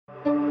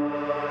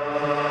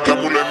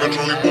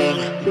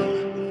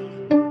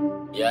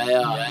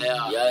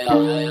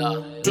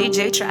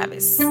DJ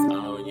Travis.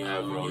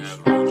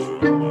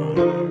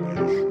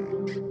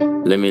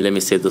 Let me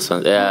say this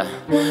one. Yeah,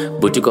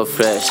 Boutique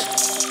fresh,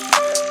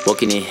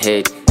 walking in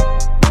hate,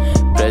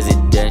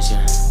 presidential,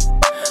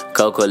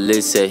 Coco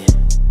Lise,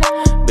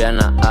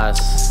 Biana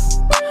ass,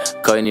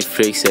 Coiny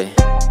freaks,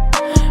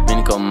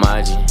 Minico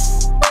Magi,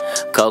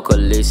 Coco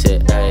Lise,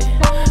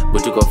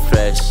 Boutique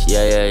fresh,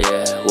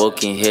 yeah,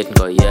 walking hate,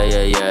 go,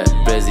 yeah,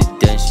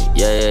 presidential,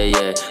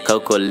 yeah,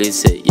 Coco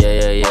Lise,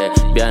 yeah,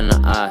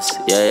 Biana ass,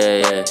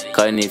 yeah,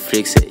 Coiny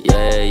freaks,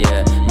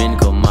 yeah,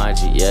 Minico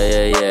Magi,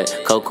 yeah,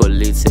 Coco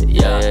Lise,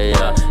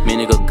 yeah,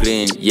 Minico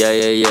green,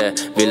 yeah,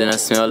 Villain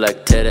smell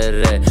like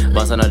terere,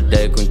 bounce on a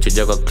day,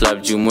 kunchuja kwa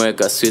club,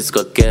 jumweka, sweets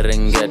kwa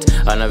kerenget,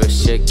 anave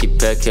shake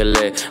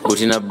pekele,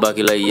 butina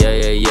baki like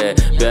yeah,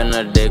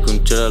 Biana day,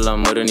 kunchura la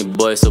morini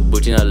boy, so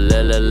butina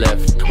lele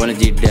left, wanna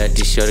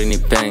jidati, shori ni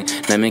peng,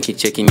 na menki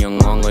checking yung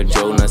ngongo,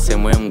 jo,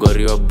 unasemwe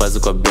mgori wa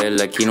bazu kwa bell,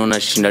 lakini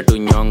unashinda tu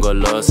nyongo,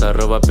 losa,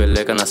 roba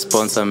peleka na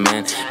sponsor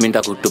man,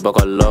 minta kutupa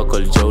kwa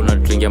local, jo,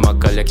 unatringia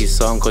makali ya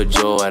kisonko,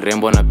 jo,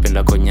 warembo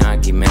napenda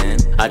konyagi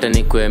man, hata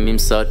nikwe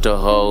mimsoto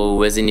ho,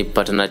 uwezi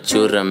nipata na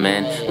chura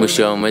man,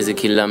 mwisho wa mwezi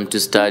kila mtu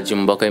star,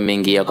 mboka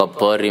imengia kwa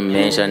pori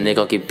man,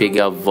 shanika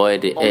ukipiga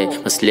void,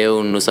 masleo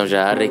unusa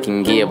mshahara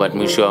kingia, but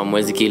mwisho wa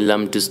mwezi kila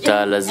mtu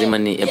star, lazima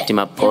ni empty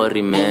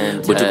mapori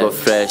man, Boutique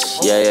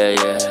fresh, yeah,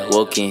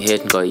 walking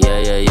hate, go,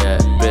 yeah,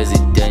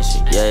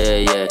 presidential,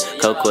 yeah,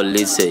 Coco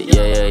Lise,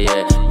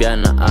 yeah,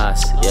 Biana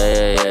ass,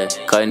 yeah,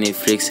 Coiny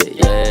freaks,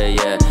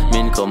 yeah,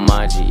 Minico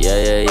Magi,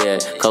 yeah,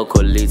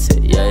 Coco Lise,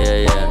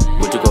 yeah,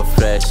 Boutique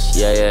fresh,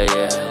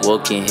 yeah,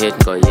 walking hate,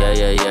 go,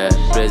 yeah,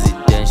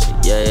 presidential,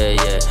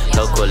 yeah,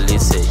 Coco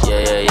Lise,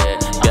 yeah,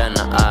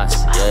 Biana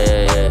ass,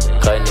 yeah,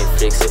 Coiny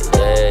freaks,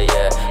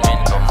 yeah,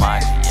 Minico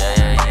Magi,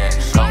 yeah,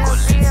 Coco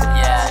Lise,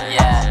 yeah.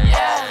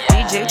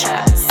 DJ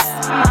Travis.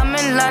 I'm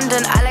in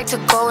London, I like to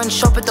go and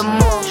shop at the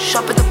mall,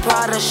 shop at the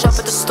Prada, shop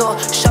at the store,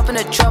 shop in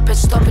the drop and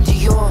stop at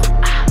Dior.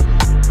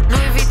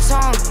 Louis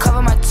Vuitton,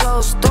 cover my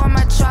toes, throw in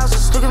my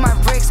trousers, look at my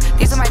bricks,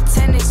 these are my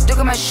tennis, look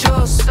at my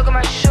shoes,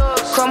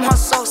 Chrome hot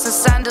socks and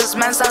sandals,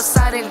 man's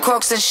outside in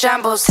Crocs and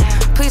shambles.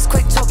 Please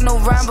quick talk, no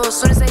rambles,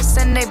 soon as they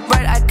send they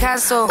bread, I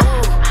cancel.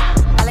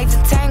 I like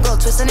to tangle,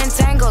 twist and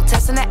entangle,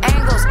 testing the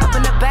angles, up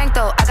in the bank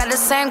though, I got the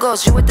same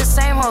goals, you with the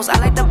same hoes, I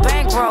like the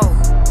bankroll.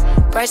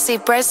 Bracy,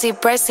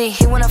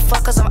 he wanna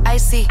fuck cause I'm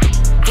icy.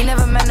 He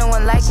never met no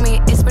one like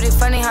me. It's pretty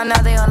funny how now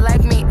they all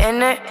like me,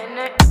 innit?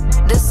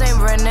 This ain't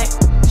rented.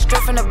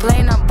 Straight from the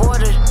plane, I'm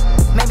boarded.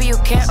 Maybe you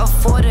can't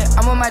afford it.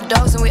 I'm with my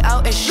dogs and we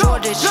out in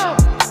Shoreditch.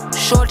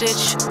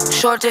 Shortage.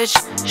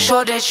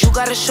 You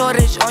got a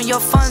shortage on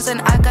your funds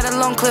and I got a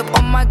long clip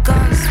on my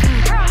guns.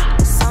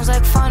 Sounds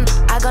like fun,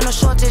 I got no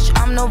shortage,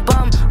 I'm no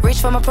bum.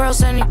 Reach for my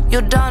purse and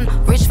you done.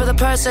 Reach for the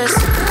purses.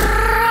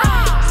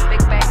 Big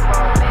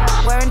bankroll,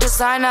 bitch. Wearing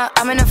designer,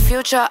 I'm in the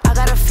future. I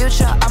got a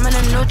future, I'm in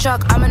a new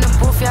truck. I'm in the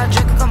booth, y'all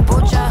drinking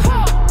kombucha.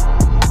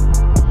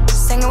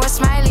 Singing with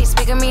Smiley,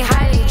 speaking me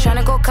highly.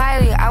 Tryna go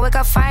Kylie, I wake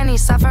up finally.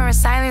 Suffering in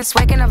silence,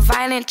 waking up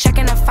violent.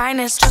 Checking the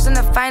finest, choosing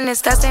the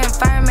finest. That's the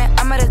environment,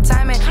 I'm at a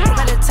timing. Look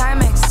at the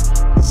Timex.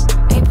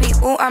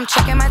 AP, ooh, I'm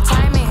checking my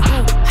timing.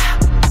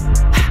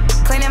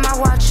 Cleaning my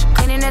watch,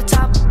 cleaning the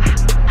top.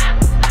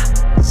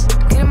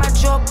 Getting my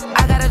job,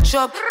 I got a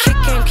job.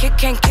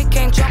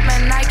 Kicking, drop my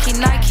Nike.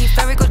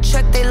 Very good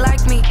check, they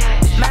like me.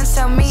 Man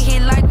tell me he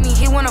like me,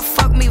 he wanna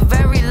fuck me,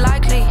 very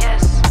likely.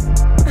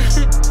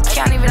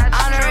 Can't even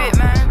honor it,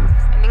 man.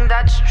 I think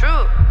that's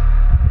true.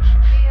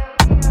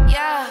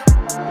 Yeah.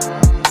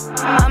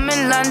 I'm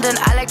in London,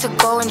 I like to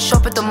go and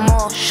shop at the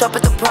mall, shop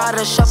at the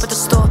Prada, shop at the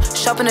store,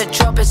 shop in the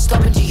drop and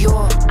stop in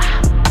Dior.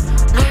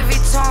 Louis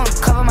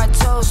Vuitton, cover my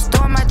toes,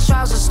 throw in my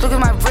trousers, look at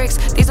my bricks,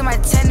 these are my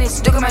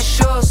tennis, look at my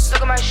shoes,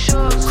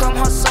 Chrome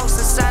hot socks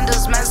and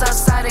sandals, man's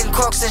outside in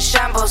Crocs and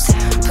shambles.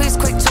 Please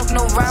quick talk,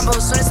 no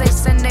rambles, soon as they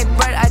send they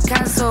bread, I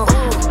cancel.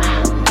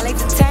 I like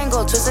to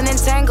tangle, twist and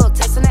entangle,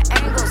 testing the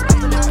angles,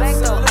 up in the bank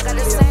though, I got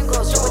the same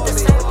goals, you with the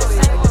same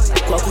goals.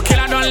 Kwaku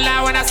killer don't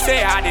lie when I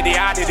say I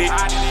did it.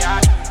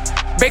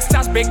 Big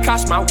stars, big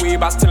cash my way,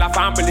 but still I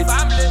can't believe.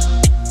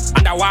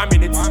 Under 1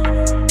 minute,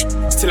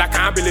 still I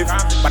can't believe.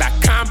 But I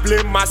can't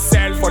blame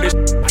myself for this.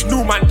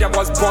 New man that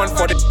was born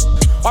for this.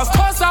 Of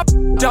course I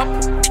f***ed up.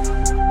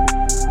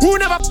 Who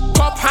never f***ed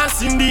up,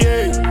 hands in the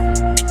air?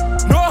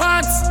 No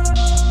hands,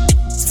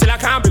 still I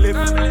can't believe.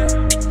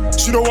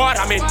 You know what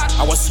I mean?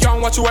 I was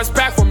young, what you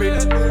expect from me?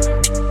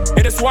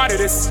 It is what it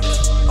is.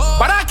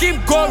 But I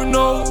keep going,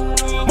 no.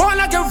 More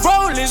like a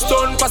rolling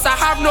stone, cause I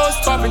have no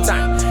stopping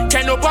time.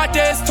 Can nobody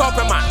stop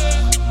a man?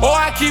 Oh,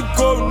 I keep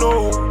going,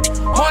 no.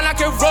 More like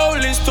a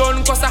rolling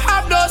stone, cause I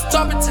have no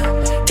stopping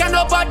time. Can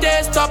nobody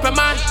stop a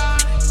man?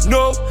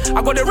 No,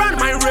 I'm gonna run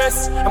my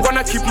race, I'm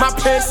gonna keep my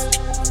pace.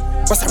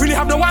 Cause I really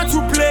have no one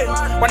to play.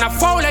 When I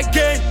fall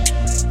again,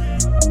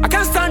 I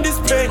can't stand this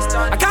pain,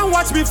 I can't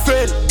watch me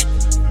fail.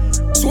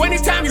 So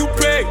anytime you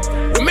pray,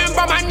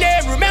 remember my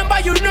name, remember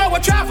you know a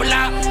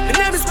traveler. The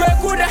name is Greg,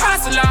 the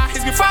hustler.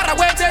 He's been far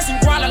away, chasing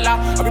Kuala.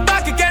 I'll be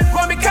back again,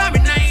 call me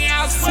coming night.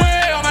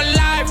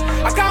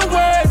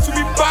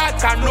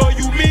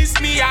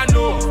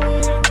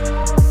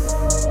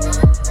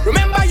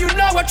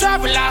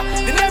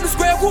 traveler. The name is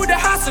Kweku the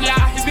hustler.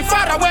 He's been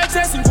far away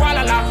chasing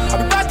Kuala.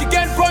 I'll be back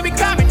again for me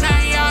coming now.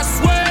 I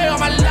swear on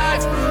my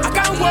life, I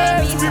can't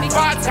wait to be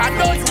back. I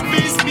know you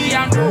miss me,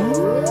 I know.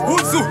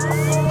 Uzu.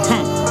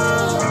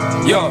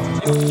 Yo,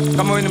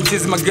 kama wewe ni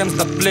mchizi ma games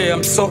na play,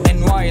 I'm so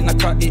NY na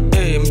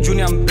KEA.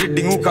 Mjuni I'm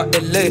breeding uka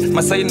LA.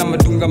 Masai na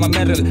madunga ma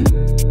Merrill.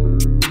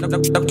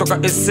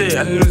 Kutoka SA,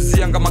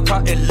 aliluzianga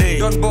maka LA.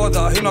 Don't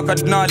bother, hino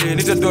kardinali,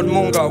 nite Don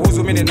Munga.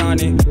 Uzu mini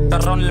nani,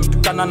 Taron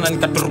nilimtukana na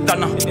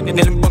nikaturukana.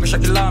 Nilimpongesha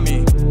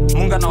kilami,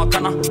 Munga na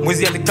wakana.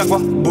 Mwizi alikagwa,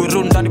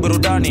 burundani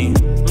burudani.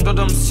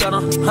 Mtoto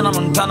msichana, hana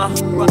Montana.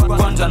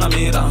 Kwanja na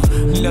mira,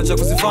 niliacha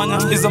kuzifanya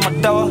hizo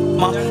madawa,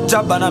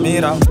 majaba na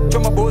mira.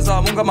 Choma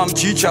boza, Munga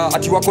mamchicha.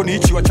 Ati wako ni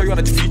ichi, wachawi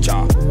wanajificha.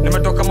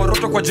 Nimetoka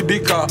Moroto kwa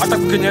jibika, hata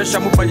kukenyesha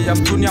mubai ya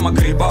mtuni ya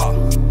magriba.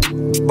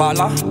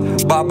 Bala,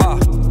 baba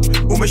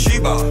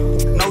umeshiba,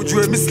 na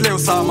ujue misle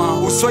Osama,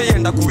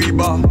 usoyenda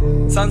kuiba.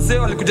 Sanse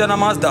walikuja na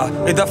Mazda,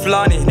 edha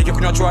fulani,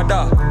 nikikunywa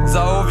chwada.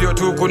 Za ovyo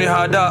tu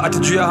kunihada, ati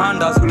juu ya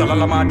handas,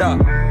 utalala mada.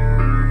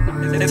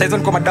 Saizo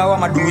niko madawa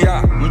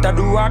maduya,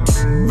 mtadu what?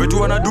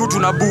 Vitu wanadu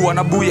tunabu,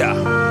 wanabuya,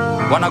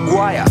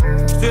 wanaguaya.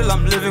 Still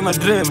I'm living my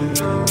dream,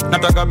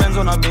 nataka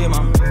benzo na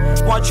bima.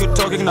 What you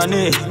talking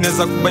nani,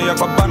 neza kubaya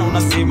kwa bana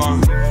unasima.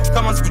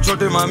 Kama siku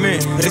chote mami,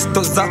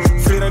 risto za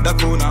free rider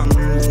kuna.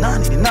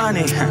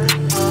 Nani?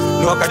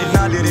 Nwa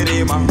kardinali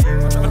ririma.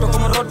 Metoka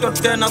Moroto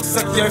tena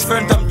kusakia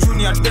ifenta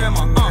mchuni ya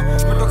tema.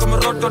 Metoka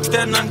Moroto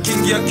tena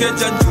nkingia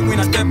keja njumu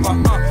inatepa.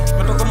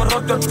 Metoka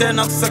Moroto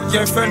tena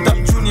kusakia ifenta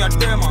mchuni ya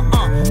tema.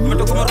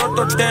 Metoka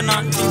Moroto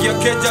tena nkingia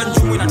keja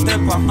njumu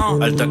inatepa.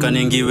 Alitaka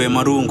ningiwe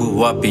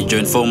marungu, wapi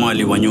join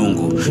formali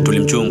wanyungu.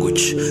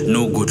 Tulimchunguch,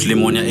 nugu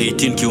tulimonya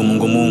 18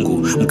 kiumungu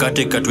mungu.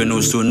 Mkate katwe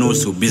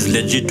nusu, biz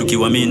legit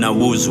tukiwa mina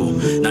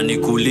wuzu. Na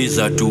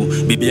nikuuliza tu,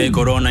 BBI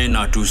corona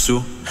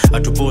inatusu.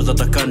 Atupoza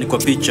takani kwa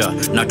picha,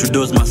 na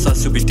tudoz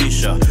masasi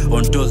upitisha.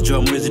 On toes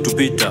joa mwezi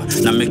tupita,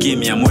 na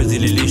mekimia mwezi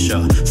lilisha.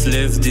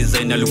 Slaves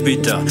design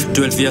alupita,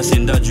 12 years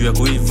indaju ya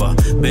kuiva.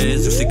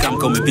 Bez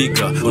usikamka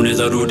umepika,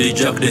 uneza rudi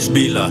Jack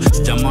Desbila.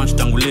 Sijamanch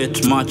tangu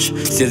late match,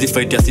 siezi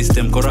fight ya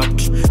system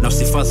corrupt. Na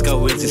usifaska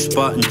uwezi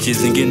spa, nchi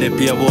zingine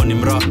pia woni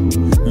mra.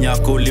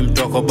 Nyako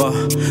ulimtoa ba,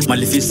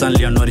 malifisa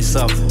nlianuari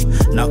safu.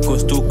 Na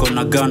kostuko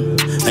na gun,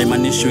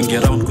 haimanishi wingi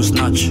around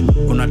kusnatch.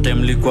 Kuna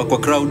time likuwa kwa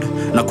crowd,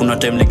 na kuna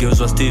time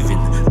ligeuzwa Steven.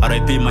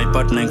 RIP my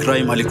partner in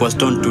crime, alikuwa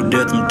stoned to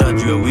death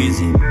mtaju ya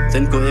wizi.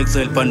 Senko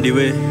exile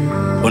pandiwe,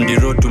 on the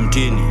road to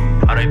mtini.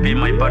 RIP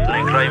my partner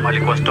in crime,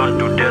 alikuwa stoned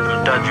to death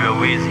mtaju ya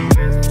wizi.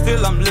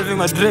 Still I'm living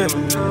my dream,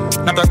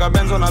 nataka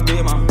benzo na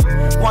bima.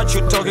 What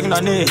you talking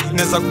nani,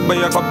 neza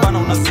kubaya kwa bana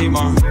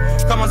unasima.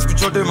 Kama siku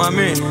chote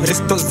mami,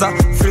 risto za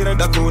free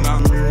rider kuna.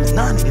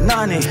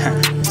 Nani?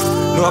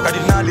 Nwa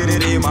kardinali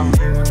ririma.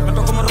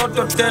 Metoka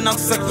Moroto tena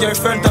kusakia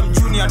ifenta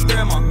mchuni ya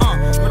tema.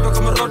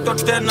 Metoka Moroto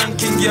tena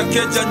nkingia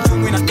keja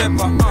njumu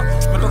inatepa.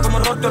 Metoka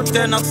Moroto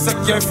tena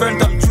kusakia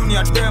ifenta mchuni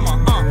ya tema.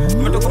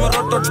 Metoka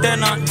Moroto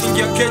tena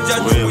nkingia keja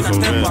njumu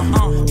inatepa.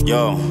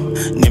 Yo,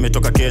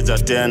 nimetoka keja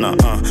tena,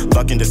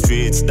 back in the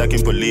streets,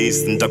 ducking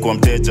police, nitakuwa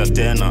mteja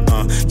tena,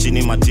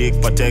 chini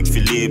matik, Patek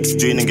Philips,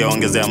 juu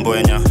ningeongezea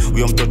mbwenya.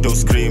 Uyo mtoto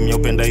uscream, ya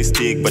upenda hii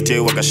stick, but ye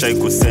wakashai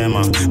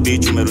kusema.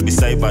 Bitch umerudi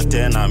cyber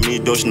tena, mi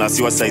dosh na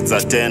siwa sides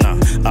za tena.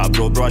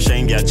 Bro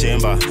ashaingia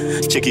chamber,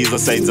 cheki hizo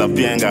sides za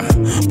pienga.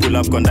 Pull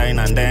up kondai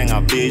na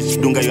ndenga, bitch,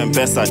 dunga yu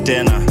mpesa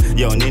tena.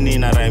 Yo, nini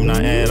na rhyme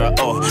na era,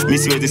 mi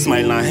siwezi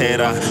smile na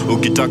hera.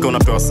 Ukitaka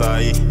unapewa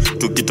sahi,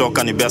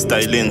 tukitoka ni best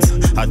stylings.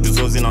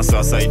 Hatuzozi na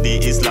suicide,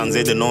 Islands,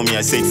 they know me,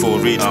 I say it for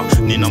real.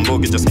 Nina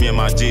mbogi, just me and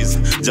my G's.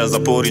 Jazz a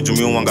pori,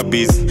 jumi uwanga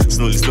busy.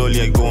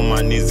 Slowly I go on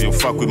my knees. You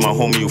fuck with my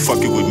homie, you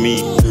fuck it with me.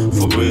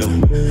 For real.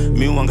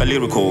 Me uwanga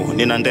lyrical,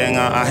 Nina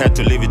ndenga, I had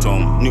to leave it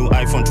on. New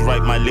iPhone to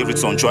write my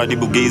lyrics on. Chwadi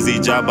Bugizi,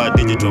 Jabba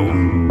Digital.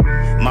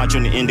 Macho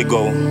ni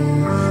indigo.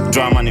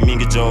 Drama ni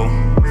mingi Joe.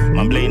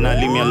 My blade not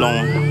leave me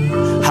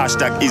alone.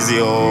 Hashtag easy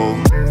oh.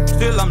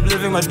 Still I'm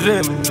living my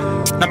dream,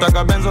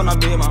 nataka benzo na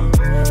bima.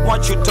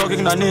 What you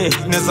talking nani,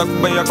 neza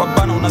kubaya kwa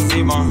bana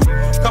unasima.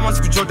 Kama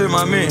siku chote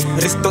mami,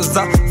 risto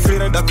za free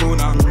rider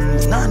kuna.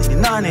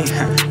 Nani?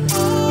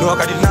 Nwa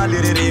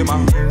kardinali ririma.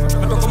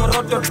 Metoka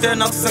Moroto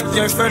tena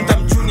kusakia ifenta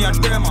mchuni ya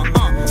tema.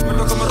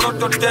 Metoka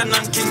Moroto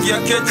tena nkingia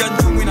keja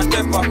njumu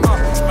inatepa.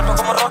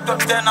 Metoka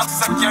Moroto tena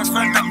kusakia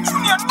ifenta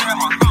mchuni ya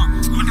tema.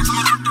 Metoka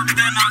Moroto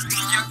tena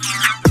nkingia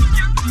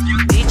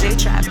DJ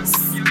Travis.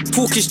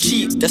 Pork is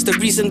cheap, that's the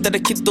reason that the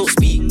kid don't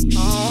speak.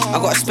 I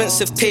got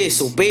expensive taste,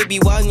 so baby,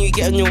 why don't you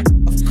get on your...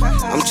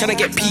 I'm tryna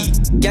get P,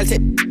 gal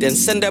take, then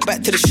send her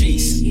back to the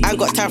streets. I ain't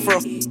got time for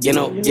a, you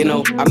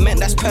know, I meant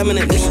that's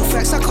permanent. Little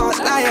flex, I can't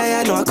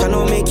lie, no, I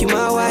cannot make you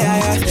my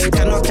wife,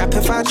 cannot cap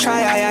if I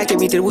try, give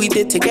me the we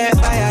did to get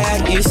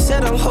by, You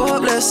said I'm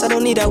hopeless, I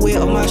don't need that weight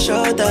on my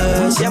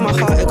shoulders. Yeah, my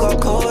heart, it got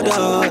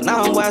colder,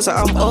 now I'm wiser,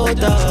 I'm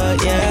older,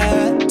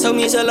 yeah. Tell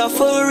me, is your love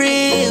for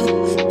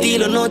real?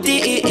 Deal or no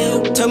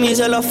deal? Tell me, is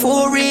your love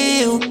for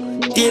real?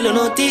 Deal or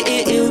no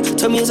deal?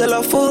 Tell me, is your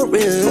love for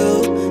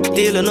real?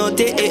 Deal or no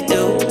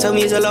deal? Tell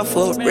me, is your love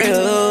for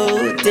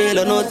real? deal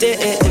or no deal.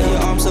 Your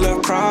arms all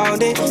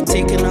around it,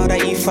 taking all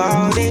that you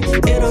found it.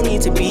 It don't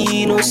need to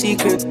be no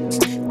secret.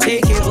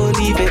 Take it or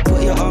leave it,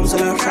 put your arms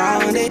all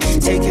around it,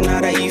 taking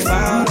all that you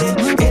found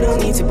it. It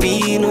don't need to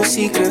be no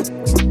secret.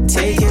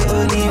 Take it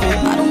or leave it.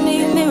 I don't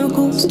need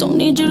miracles, don't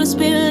need you to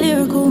spit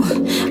lyrical.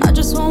 I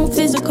just want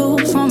physical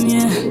from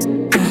you.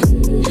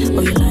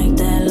 Oh, you like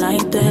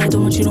that,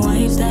 don't want you to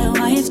wife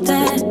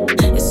that.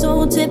 It's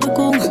so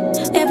typical.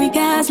 Every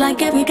guy's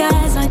like us,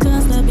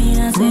 the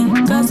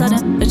Beyonce. Girls are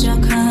that, but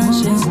you're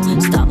conscious.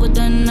 Stop with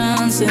the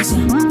nonsense.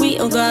 We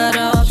all got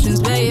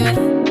options,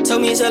 baby. Tell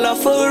me it's all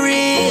for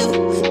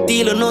real.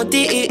 Deal or no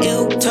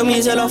deal. Tell me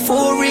it's all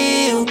for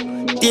real.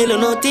 Deal or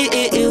no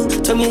deal.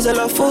 Tell me it's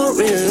all for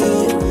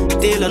real.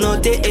 Deal or no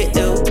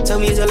deal. Tell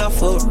me it's all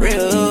for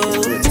real.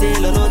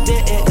 Deal or no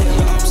deal.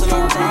 Arms all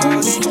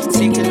around it,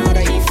 taking all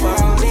that you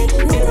found it.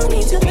 It don't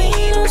need to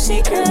be no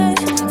secret.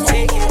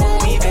 Take it or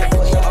leave it.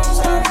 Put your arms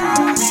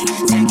around it,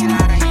 taking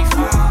all that you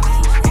found it.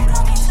 It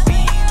don't need to be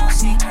no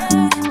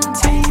secret.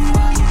 Take it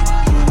or leave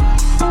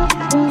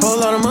it. Whole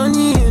lot of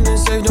money in the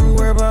safe, don't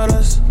worry about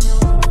us.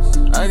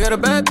 I got a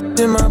bad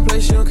in my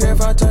place, she don't care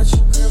if I touch.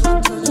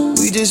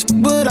 We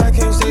just, but I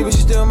can't stay, but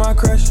she still my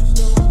crush.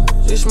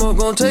 This smoke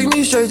gon' take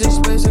me straight to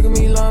space, like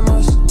me Elon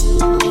Musk.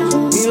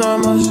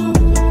 Elon Musk,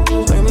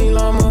 like me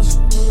Elon Musk.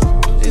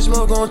 This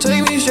smoke gon'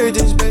 take me straight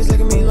to space, like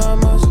me Elon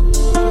Musk.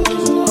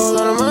 Whole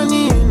lot of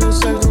money in the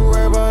safe, don't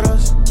worry about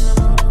us.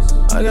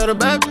 I got a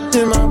bad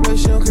in my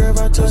place, she don't care if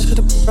I touch.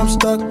 I'm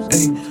stuck,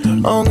 ayy,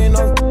 I don't get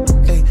no,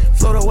 ayy.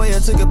 Float away, I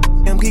took a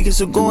I'm geeking,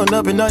 so going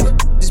up and night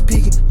just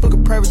peeking. Book a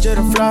private jet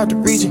and fly out the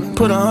region.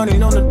 Put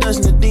 100 on the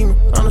dust and the demon.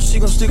 I know she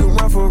gon' stick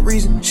around for a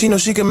reason. She know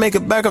she can make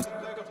it back up.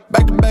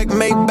 Back to back,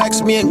 make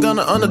backs. Me ain't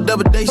gonna on a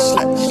double day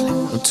slap.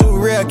 I'm too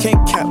real, I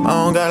can't cap.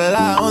 I don't gotta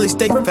lie, only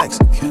state facts.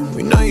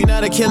 We know you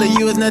not a killer,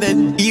 you is not that.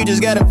 You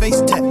just got a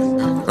face tap.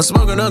 I'm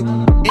smoking up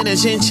in a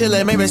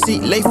chinchilla, maybe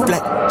seat lay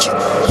flat.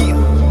 Yeah.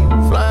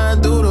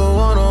 Flying through the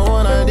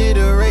one-on-one, I did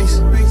a race.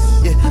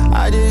 Yeah,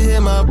 I just hit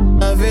my,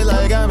 I feel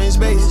like I'm in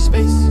space.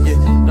 Yeah,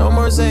 no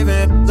more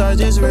saving, I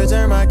just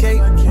return my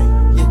cake.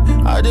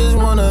 Yeah, I just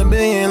want $1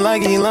 billion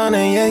like Elon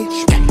and Ye.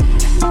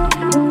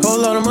 Whole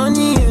lot of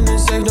money in the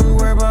safe, don't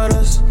worry about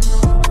us.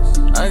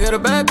 I got a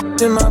bad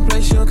in my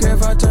place, she don't care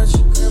if I touch.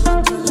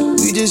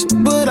 We just,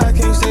 but I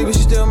can't stay, but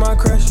she still my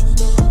crush.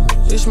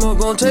 This smoke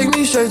gon' take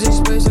me straight to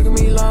space, like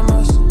me Elon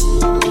Musk.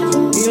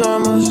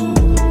 Elon Musk,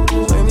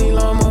 like me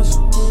Elon Musk.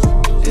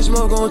 This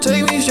smoke gon'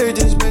 take me straight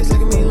to space,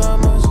 like me Elon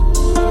Musk.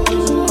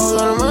 Whole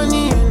lot of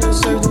money in the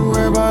safe, don't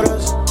worry about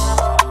us.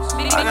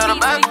 I got a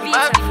bad.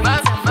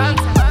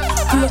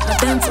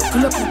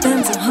 Pull up na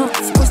benzo, huh?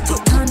 Of course they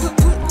turn.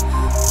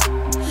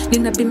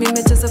 Nina be me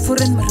mejaza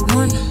foreign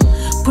marijuana.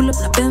 Pull up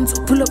na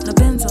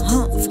benzo,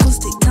 huh? Of course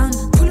they turn.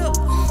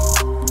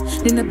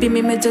 Nina be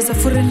me mejaza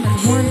foreign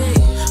marijuana.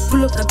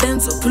 Pull up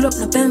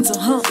na benzo,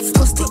 huh? Of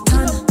course they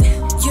turn.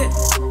 Yeah.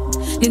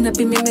 Nina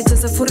be me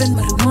mejaza foreign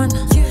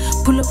marijuana.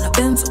 Pull up na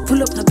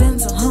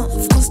benzo, huh?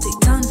 Of course they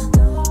turn.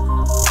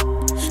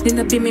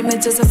 Nina be me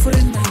mejaza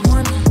foreign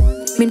marijuana.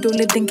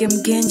 Mindule denge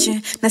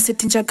mgenje na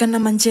setinjaga na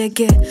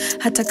manjege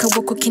hata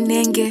kawako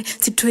kinenge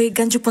sitoi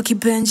ganju kwa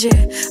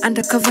kibenje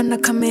undercover na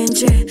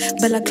kamenje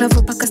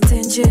balaclava paka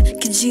stenje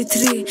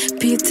kg3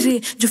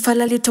 p3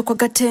 jufala lito kwa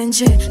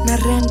gatenje na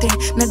rende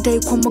na dai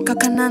kwa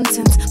mokaka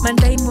nonsense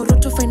mandai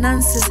moroto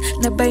finances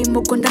na bai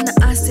mogonda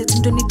na asset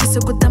ndo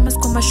nitisogo damas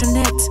kwa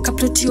mashonet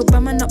kaploti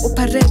Obama na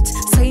operate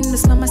sain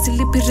mesmama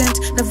silipi rent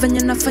na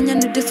venya nafanya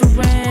ni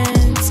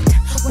different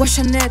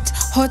washa net,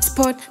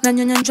 hotspot, na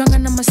nyonya njwanga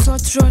na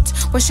masot rot.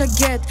 Washa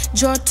get,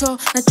 joto,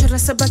 na chora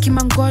sabaki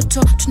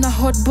mangoto. Tuna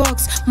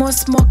hotbox, more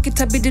smoke,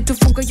 itabidi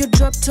tufunga yo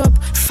drop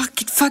top.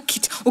 Fuck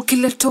it,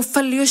 ukileta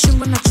ufali yo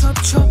shingo na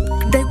chop.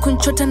 Dai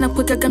kunchota na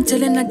kweka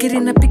gamtele na giri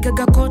na piga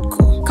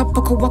gakotko.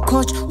 Kapoko wa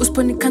coach,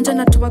 usponi kanja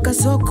na tuwaga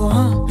zoko,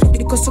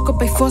 Niko soko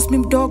by force mi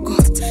mdogo.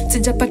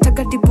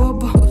 Sijapataga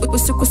dibobo.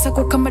 Usiku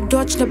sako kama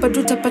dodge, na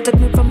badu tapata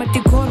tumeva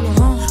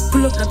madigolo,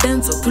 Pull up na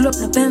benzo,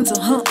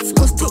 Of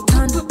course they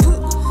turn.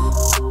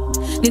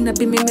 Nina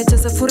be me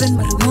mejaza foreign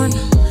marijuana.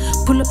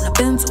 Pull up na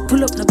benzo,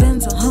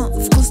 huh?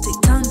 Of course they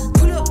turn.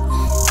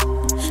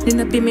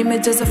 Nina be me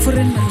mejaza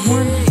foreign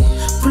marijuana.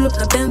 Pull up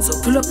na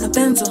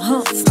benzo,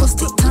 huh? Of course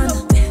they turn.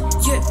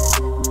 Yeah.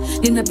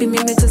 Nina be me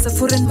mejaza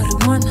foreign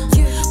marijuana.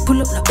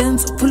 Pull up na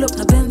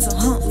benzo,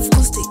 huh? Of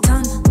course they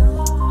turn.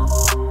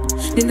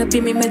 Nina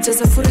be me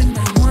mejaza foreign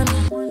marijuana.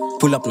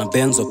 Pull up na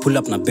benzo,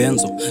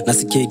 na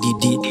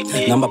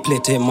CKDD. Number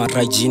plate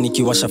MRIG,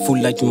 nikiwasha full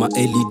light my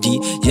LED.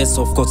 Yes,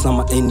 of course, I'm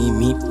my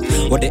enemy.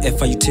 What the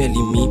F are you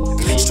telling me?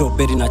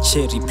 Strawberry na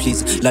cherry,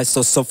 please. Life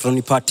so soft,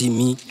 run party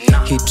me.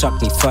 Heat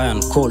track ni fire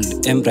and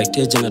cold. M-Bright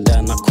agent na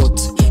Diana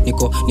Coats. Niko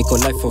niko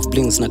life of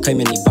blings na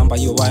kaime ni bamba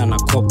yo wire na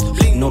cop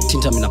no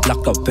tinta mina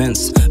black out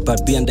Benz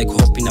but be and like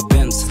hop in a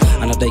Benz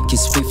anadai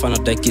kiss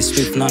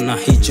swift na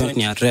hii joint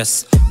ni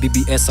arrest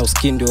BBS au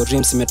skin ndio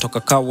rims imetoka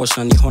car wash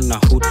na ni Honda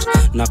hood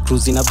na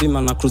cruising na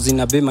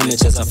bima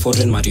nimecheza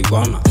foreign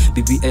marijuana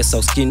BBS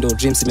au skin ndio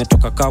rims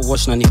imetoka car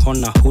wash na ni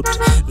Honda hood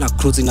na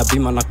cruising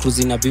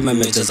na bima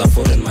nimecheza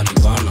foreign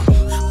marijuana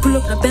pull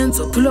up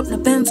na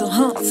benzo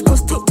of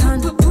course take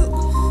time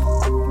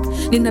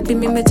nina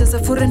bima nimecheza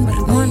foreign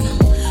marijuana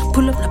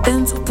pull up na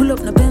benzo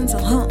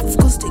of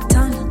course take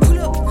time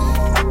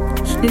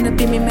nina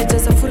bima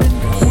nimecheza foreign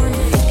marijuana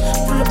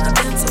pull up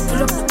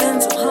na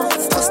benzo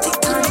of course take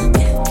time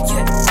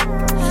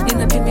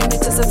nina bima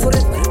nimecheza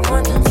foreign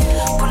marijuana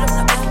pull up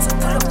na benzo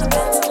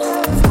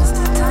of course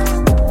take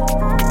time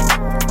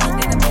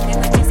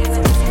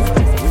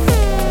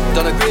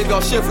done a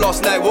graveyard shift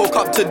last night, woke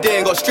up today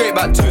and got straight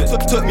back to it.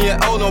 Took me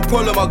an L, no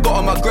problem, I got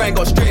on my grind,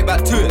 got straight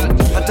back to it.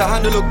 Had to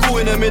handle a call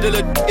in the middle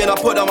of the and I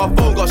put down my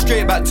phone, got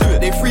straight back to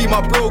it. They free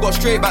my bro, got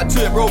straight back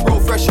to it. Bro,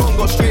 fresh home,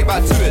 got straight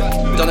back to it.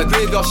 Done a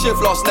graveyard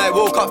shift last night,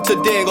 woke up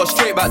today and got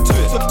straight back to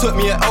it. Took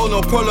me an L,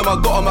 no problem,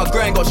 I got on my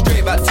grind, got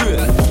straight back to it.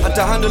 Had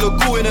to handle a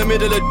call in the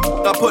middle of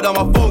the I put down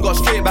my phone, got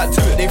straight back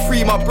to it. They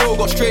free my bro,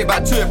 got straight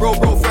back to it. Bro,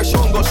 fresh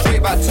home, got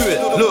straight back to it.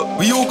 Look,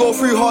 we all go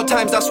through hard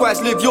times, that's why it's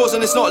live yours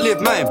and it's not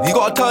live mine. You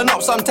gotta turn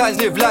up sometimes,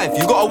 live life.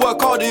 You gotta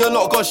work harder, you're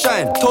not gonna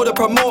shine. Told the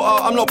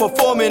promoter I'm not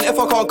performing if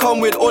I can't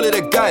come with all of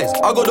the guys.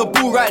 I got the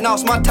ball right now,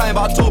 it's my time.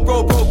 But I told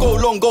bro, go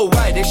long, go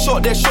wide. They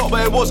shot their shot,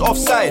 but it was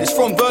offside. It's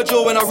from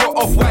Virgil when I wrote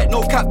off-white.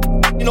 No cap,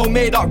 you know,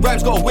 made up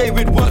rhymes. Got away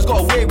with words,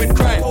 got away with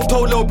crime.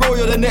 Told little bro,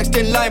 you're the next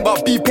in line.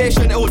 But be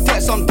patient, it will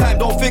take some time.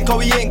 Don't think how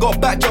we ain't got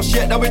back just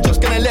yet, now we're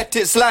just gonna let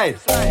it slide.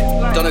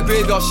 Done a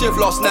graveyard shift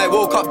last night,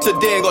 woke up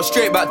today and got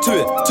straight back to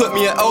it. Took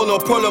me an L, no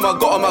problem, I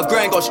got on my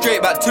grind, got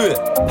straight back to it.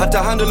 Had to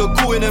handle a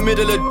call in the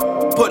middle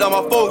of put down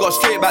my phone, got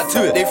straight back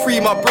to it. They free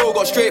my bro,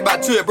 got straight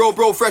back to it.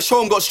 Bro, fresh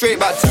home, got straight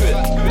back to it.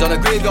 Done a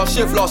graveyard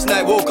shift last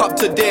night, woke up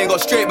today and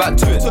got straight back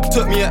to it.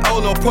 Took me an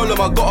L, no problem,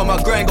 I got on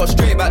my grind, got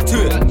straight back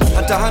to it.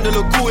 Had to handle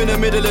a call in the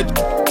middle of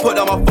put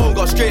down my phone,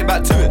 got straight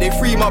back to it. They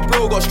free my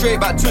bro, got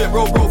straight back to it.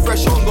 Bro,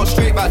 fresh home, got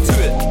straight back to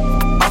it.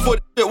 I thought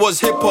it was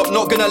hip-hop,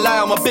 not gonna lie,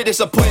 I'm a bit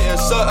disappointed.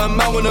 Certain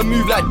man wanna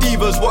move like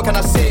divas, what can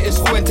I say, it's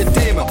for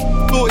entertainment.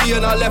 Naughty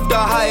and I left her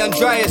high and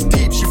dry as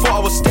deep, she thought I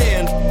was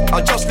staying.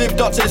 I just lived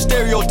up to the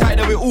stereotype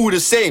that we're all the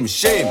same,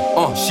 shame.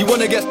 She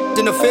wanna get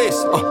in the face,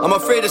 I'm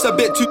afraid it's a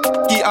bit too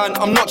and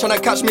I'm not trying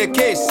to catch me a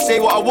case. Say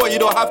what I want, you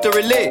don't have to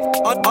relate.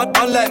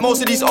 Unlike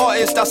most of these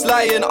artists that's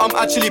lying, I'm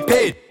actually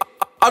paid.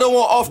 I don't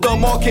want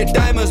aftermarket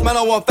diamonds, man,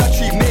 I want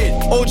factory made.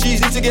 OGs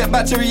need to get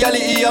back to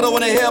reality, I don't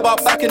wanna hear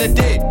about back in the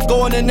day.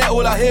 Go on the net,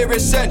 all I hear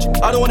is Sench,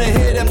 I don't wanna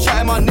hear them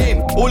chatting my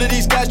name. All of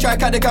these guys try to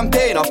cut the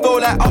campaign, I feel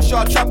like Usher,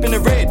 I trap in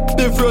the rain.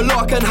 Been through a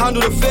lot, I can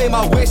handle the fame,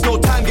 I waste no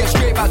time, get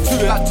straight back to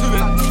it.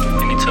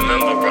 You need to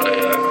remember, brother,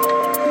 yeah.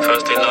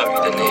 First they love you,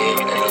 then they hate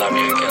you, then they love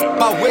you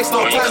again. I waste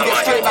no time, get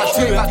straight back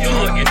to it.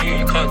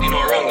 You can't do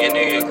no wrong, you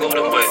knew you're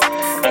golden boy.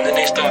 And then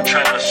they start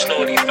trying to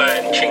slowly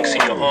find chinks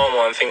in your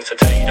armor and things to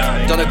tell you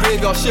down. Done a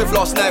graveyard shift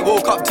last night,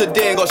 woke up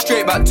today and got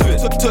straight back to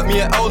it. Took me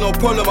an L, no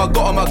problem, I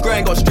got on my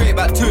grind, got straight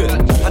back to it.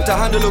 Had to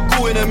handle a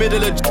call in the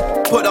middle of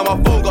put down my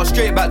phone, got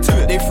straight back to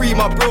it. They free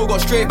my bro,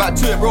 got straight back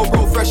to it. Bro,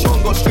 fresh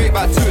home, got straight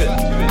back to it.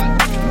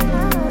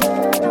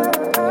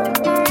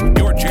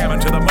 You're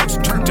jamming to the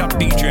most turned up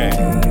DJ,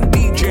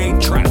 DJ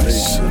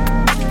Travis.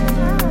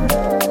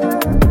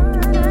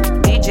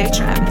 DJ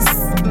Travis.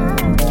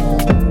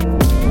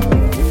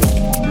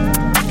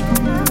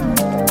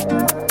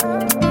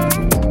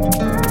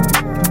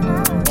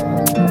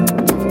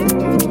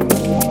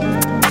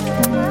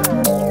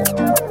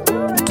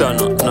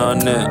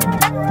 Nane,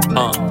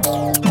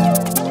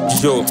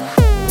 yo,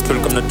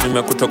 tulikuwa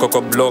mnatumia kutoka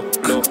kwa block,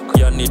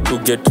 yani to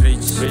get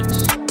rich,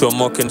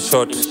 tuomoke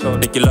short,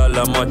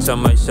 nikilala macha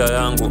maisha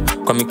yangu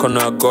kwa mikono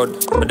ya God,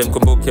 bade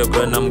mkumbuke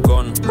when I'm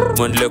gone,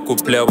 muendelee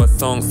kuplay our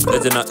songs,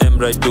 eje na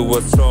Emra do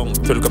what's wrong,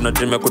 tulikuwa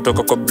mnatumia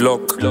kutoka kwa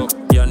block,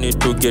 yani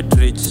to get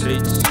rich,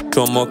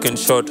 tuomoke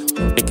short,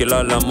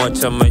 nikilala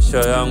macha maisha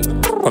yangu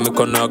kwa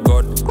mikono ya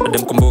God, bade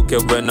mkumbuke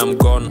when I'm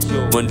gone,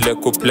 muendelee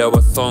kuplay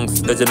our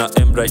songs, eje na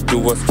Emra do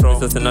what's wrong.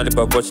 Sasa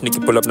nalipa watch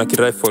nikipull up na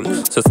kirifle,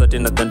 society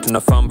na then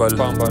tuna fumble.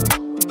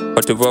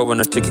 Watu wao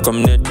wanacheki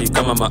community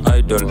kama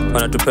ma-idol,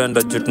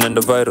 wanatupenda juu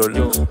tunaenda viral.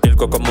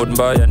 Nilikuwa kwa mood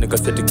mbaya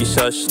nikaseti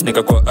kishash,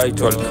 nikakuwa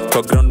idol.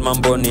 Kwa ground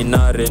mambo ni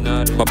nare,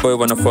 maboy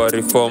wanafaa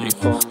reform,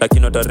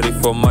 lakini wata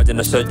reform maja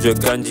na shajwe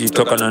ganji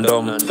toka na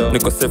ndomo.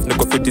 Niko safe,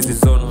 niko fit hizi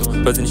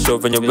zone, bazi nishow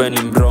venye when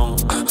I'm wrong.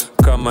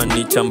 Kama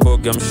ni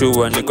chamboge I'm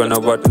sure niko na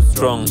watu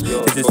strong.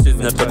 Hizi streets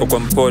zinatoka kwa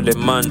mpole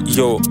man,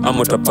 yo,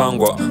 ama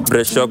utapangwa.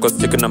 Breshoko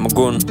stick na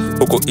magun,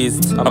 huko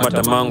east, ama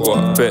tamangwa.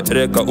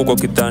 Pereka huko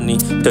kitani,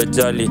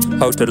 tajali,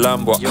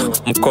 hautalambwa.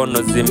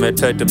 Mkono zime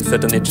tight,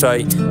 mseta ni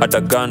try,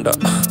 hata ganda.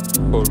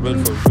 For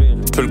real, for real.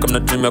 Tulikuwa na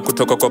dream ya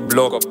kutoka kwa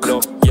block.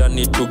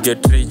 Yani to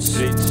get rich,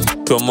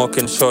 to mock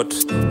and shot.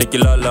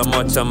 Nikilala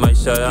macha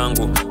maisha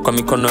yangu kwa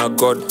mikono ya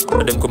God.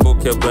 Ade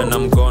mkumbuke when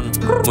I'm gone.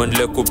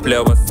 Mwendelee kuplay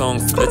our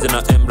songs. Leje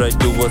na Emra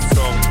do what's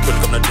wrong.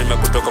 Tulikuwa na dream ya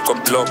kutoka kwa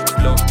block.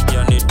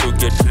 Yani to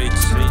get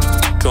rich,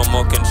 to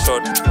mock and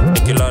shot.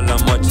 Nikilala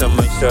macha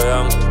maisha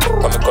yangu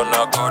kwa mikono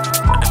ya God.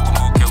 Ade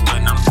mkumbuke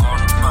when I'm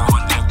gone.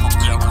 Mwendelee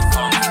kuplay our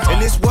songs. In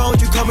this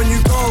world you come and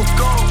you go.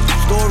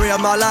 Story of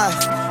my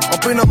life. I've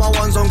been on my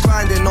ones on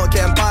grinding, not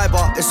getting by,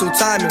 but it's all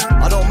timing.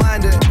 I don't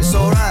mind it, it's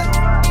alright.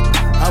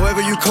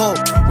 However you cope,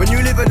 when you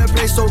live in a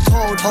place so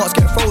cold, hearts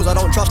get froze, I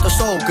don't trust a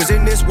soul. Cause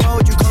in this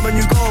world you come and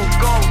you go.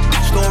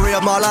 Story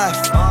of my life.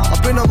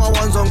 I've been on my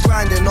ones on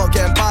grinding, not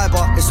getting by,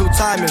 but it's all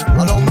timing.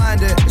 I don't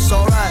mind it, it's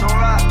alright.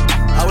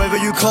 However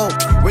you cope,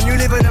 when you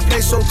live in a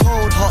place so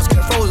cold, hearts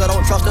get froze, I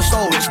don't trust a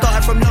soul. It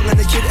started from young and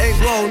the kid ain't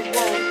grown,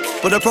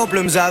 but the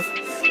problems have.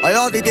 I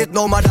hardly did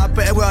know my dad,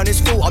 but we're on his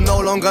fault, I'm no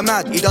longer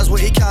mad. He does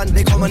what he can,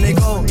 they come and they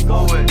go.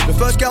 The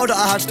first girl that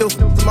I had still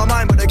in my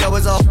mind, but the girl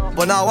was up.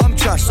 But now I'm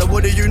trash, so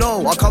what do you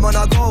know? I come and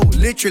I go,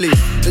 literally.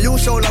 They all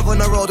show love on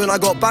the road, and I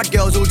got bad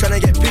girls all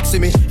trying to get pics of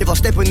me. If I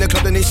step in the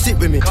club, then they sit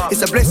with me.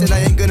 It's a blessing,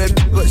 I ain't gonna,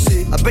 but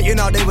see, I bet you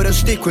now they wouldn't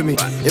stick with me.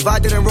 If I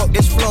didn't rock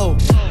this flow,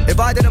 if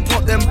I didn't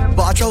pop them,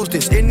 but I chose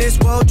this. In this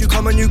world, you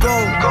come and you go.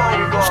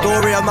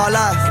 Story of my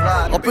life.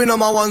 I've been on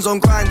my ones on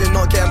grinding,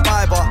 not getting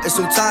by, but it's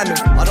all timing.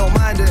 I don't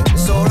mind it,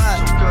 it's alright.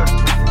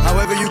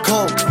 However you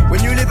cope,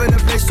 when you live in a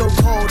place so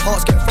cold,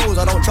 hearts get froze,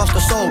 I don't trust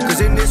a soul. Cause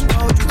in this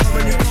world you come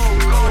and you go.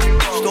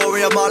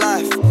 Story of my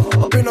life.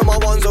 I've been on my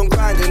ones on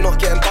grinding, not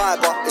getting by,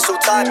 but it's all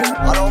timing.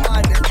 I don't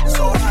mind it, it's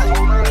alright.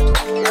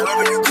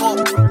 However you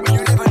cope, when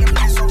you live in a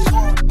place so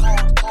cold.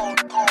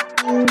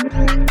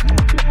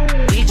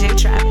 DJ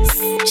Travis.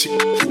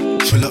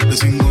 Pull up the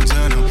thing on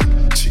turn up.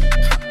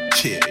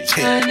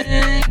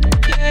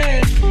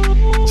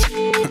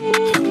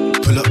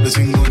 Pull up the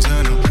thing on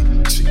turn up.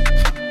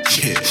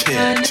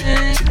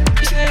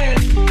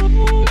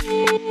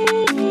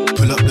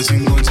 Pull up the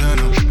thing on turn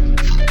up.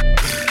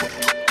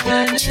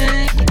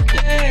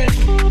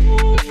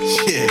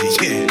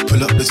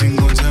 Pull up the thing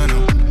on turn up.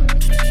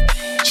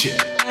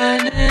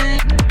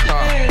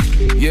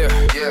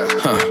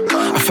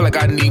 I feel like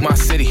I need my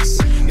city.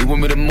 They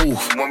want me to move,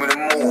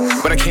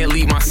 but I can't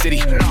leave my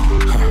city.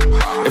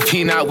 If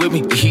he not with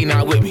me, he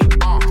not with me.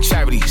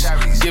 Charities,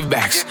 give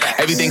backs,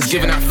 everything's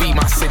given, I feed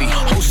my city.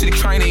 Whole city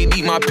trying to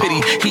eat my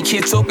pity. He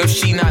can't talk if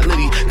she not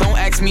litty. Don't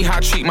ask me how I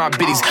treat my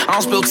biddies. I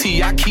don't spill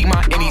tea, I keep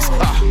my innies.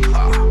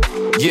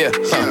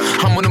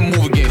 I'm on the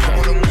move again.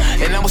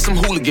 And I was some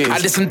hooligan. I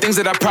did some things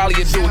that I probably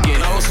would do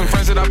again. I was some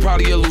friends that I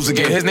probably would lose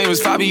again. His name is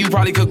Fabi, you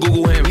probably could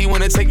Google him. He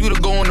wanna take you to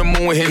go on the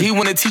moon with him. He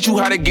wanna teach you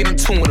how to get in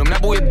tune with him.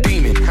 That boy a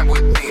demon.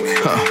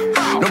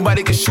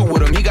 Nobody can shoot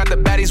with him. He got the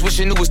baddies,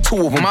 wishing it was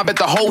two of them. I bet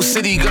the whole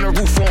city gonna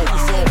root for him.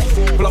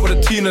 Pull up with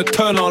a Tina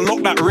Turner,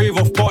 lock that rave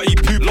off party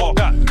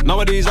pooper.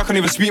 Nowadays I can't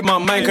even speak my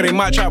mind, cause they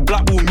might try to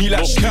blackball me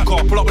like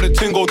snooker. Pull up with a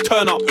tingo,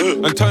 turn up,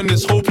 and turn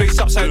this whole place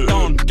upside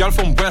down. Gal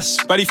from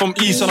west, baddie from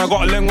east, and I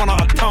got a leng one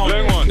out of town.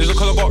 Is it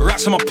cause I got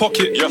racks in my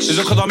pocket? Yes. Is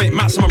it cause I make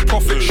maximum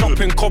profit?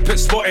 Shopping, cop it,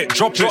 spot it,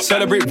 drop it.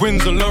 Celebrate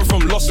wins and learn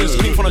from losses.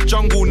 Came from the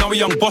jungle, now we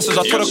young bosses.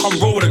 I told her come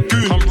roll with a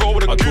goon.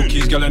 I took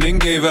his gal and then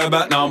gave her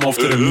back, now I'm off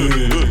to the moon.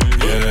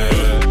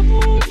 Yeah.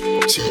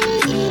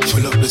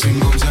 Pull up the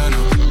thing on turn up.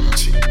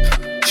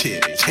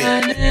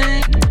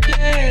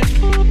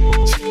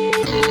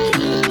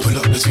 Pull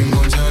up the thing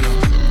on turn up.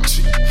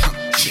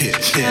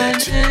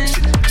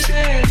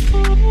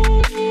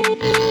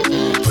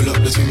 Pull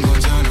up the thing on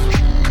turn up.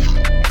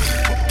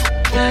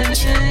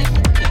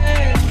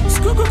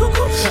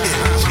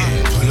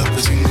 Pull up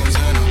the thing on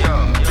turn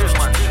up.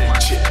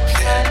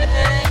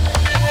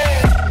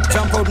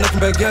 Jump out like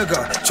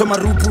mbegega, choma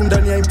rupu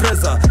ndani ya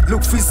impreza.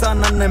 Look fisa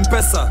na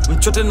mpesa,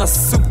 mchote na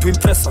soup to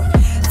impressa.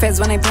 Fez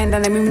wanaipenda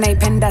na mimi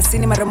naipenda,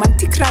 cinema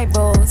romantic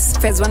rivals.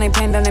 Fez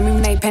wanaipenda na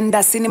mimi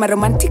naipenda, cinema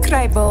romantic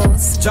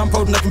rivals. Jump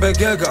out like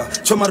mbegega,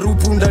 choma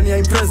rupu ndani ya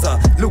impreza.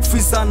 Look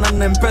fisa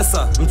na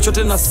mpesa,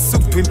 mchote na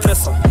soup to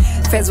impressa.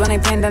 Fez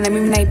wanaipenda na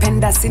mimi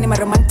naipenda, cinema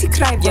romantic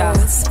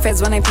rivals.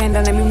 Fez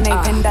wanaipenda na mimi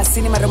naipenda,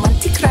 cinema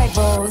romantic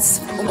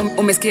rivals.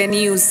 Umesikia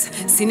news,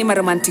 cinema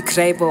romantic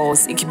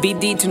rivals.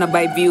 Ikibidi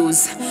tunabuy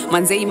views,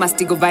 manzei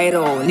must go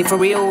viral. Ni for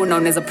real na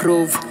unaweza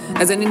prove.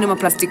 Nazo nini ma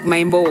plastic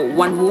maimbo.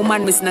 One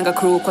woman misinanga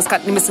crew, cause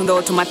cut ni misunda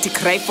automatic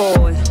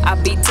rifle.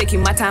 I've been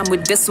taking my time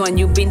with this one.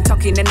 You've been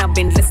talking and I've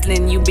been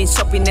listening. You've been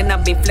shopping and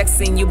I've been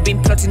flexing. You've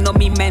been plotting on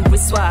me man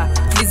wiswa.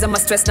 Please I'm a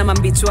stress na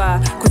mambichwa.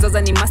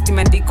 Kuzaza ni must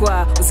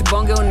imandikwa.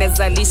 Usibonge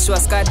unezalishwa.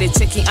 Skade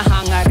checking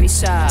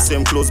ahangarisha.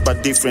 Same clothes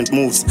but different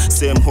moves.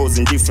 Same hoes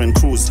in different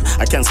crews.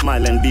 I can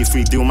smile and be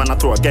free. The woman I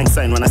throw a gang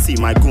sign when I see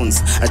my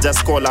goons. I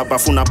just call up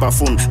bafuna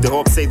bafun. The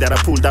hope say that I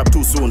pulled up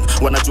too soon.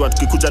 Wanajua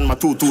tukikuja ni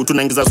matutu.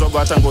 Tunaingiza zogo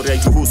hata ngori ya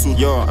juhusu.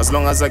 Yo, as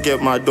long as I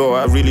get my door,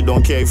 I really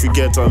don't care if we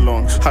get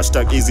along.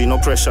 Hashtag easy, no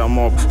pressure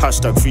mob.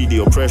 Hashtag free the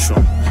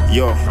oppression.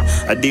 Yo,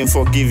 I didn't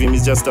forgive him,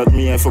 it's just that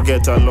me, I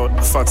forget a lot.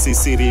 Foxy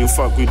City, you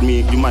fuck with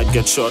me, you might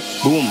get shot.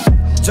 Boom.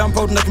 Jump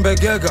out na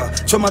kimbegega,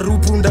 choma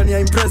rupu ndani ya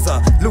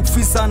impreza. Look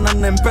fisa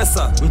na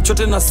mpesa,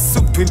 mchote na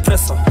soup to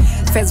impressa.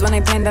 Fez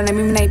wanaipenda na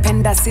mimi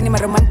naipenda, cinema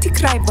romantic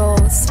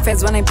rivals.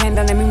 Fez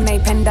wanaipenda na mimi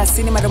naipenda,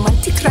 cinema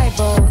romantic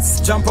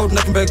rivals. Jump out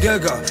na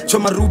kimbegega,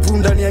 choma rupu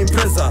ndani ya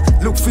impreza.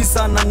 Look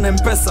fisa na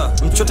mpesa,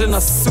 mchote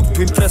na soup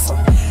to impressa.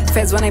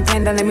 Fez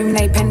wanaipenda na mimi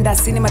naipenda,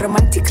 cinema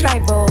romantic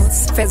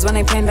rivals. Fez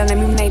wanaipenda na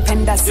mimi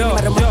naipenda,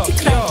 cinema romantic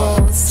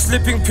rivals.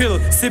 Sleeping pill,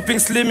 sipping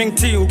slimming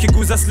tea.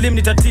 Ukiguza slim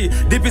ni tati.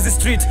 Deep is the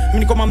street,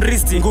 mini koma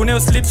mristi. Nguneo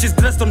slit, she's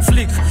dressed on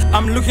fleek.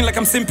 I'm looking like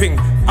I'm simping.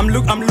 I'm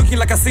looking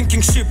like a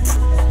sinking ship.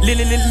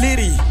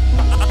 Liri,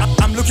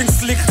 I'm looking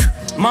slick.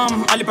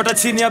 Mom, alipata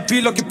chini ya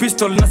pilo ki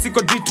pistol. Na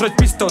siko Detroit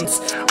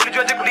Pistons.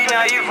 Ulijuaje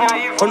kudinya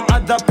hivyo? On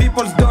other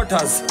people's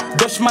daughters.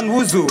 Doshman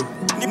Wuzu,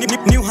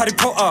 New Harry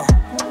Potter.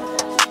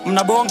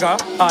 Mnabonga,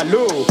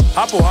 alo,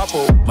 hapo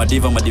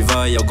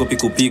Madiva yaogopi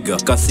kupiga.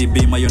 Kasi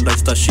bima yonda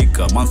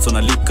istashika. Manso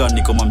na lika,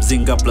 niko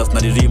mamzinga. Plus na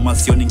lirima,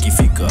 sio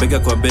nikifika. Bega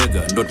kwa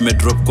bega, ndo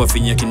tumedrop kwa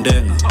finya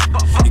kindenga.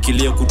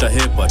 Ikilia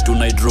kutahepa,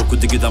 tunaidrop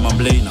kutigidha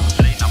mamblena.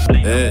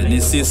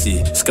 Ni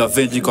sisi,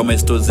 scavenger kwa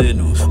maesto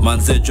zenu.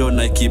 Manzejo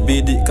na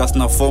ikibidi,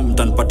 kasna form,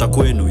 mtanipata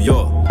kwenu.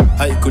 Yo,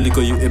 hai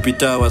kuliko yu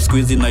epitawa.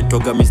 Squeezy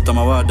naitoga Mr.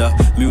 Mawada.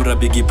 Miura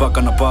bigi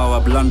paka na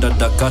power. Blanda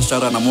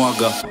dakashara na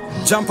mwaga.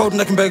 Jump out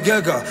na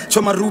kimbegega,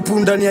 choma rupu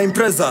ndani ya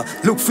impreza.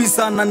 Look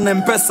fisa na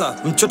mpesa,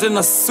 mchote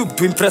na soup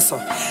to impressa.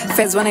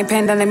 Fez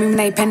wanaipenda na mimi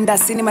naipenda,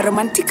 cinema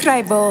romantic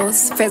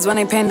rivals. Fez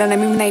wanaipenda na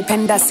mimi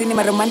naipenda,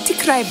 cinema romantic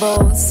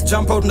rivals.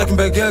 Jump out na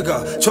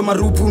kimbegega, choma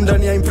rupu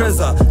ndani ya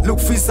impreza. Look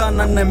fisa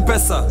na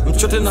mpesa,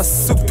 mchote na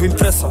soup to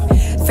impressa.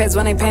 Fez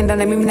wanaipenda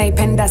na mimi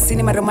naipenda,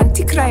 cinema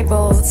romantic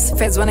rivals.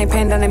 Fez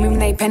wanaipenda na mimi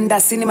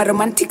naipenda, cinema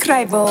romantic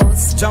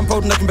rivals. Jump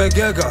out na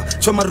kimbegega,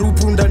 choma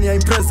rupu ndani ya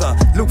impreza.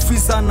 Look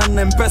fisa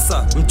na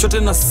mpesa, mchote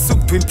na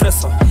soup to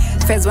impressa.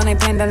 Fez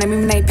wanaipenda na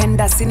mimi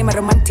naipenda, cinema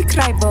romantic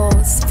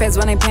rivals. Fez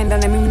wanaipenda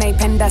na mimi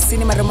naipenda,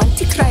 cinema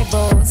romantic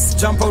rivals.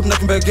 Jump out na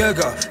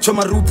kimbegega,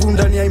 choma rupu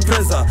ndani ya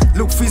impreza.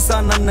 Look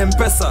fisa na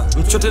mpesa,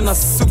 mchote na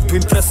soup to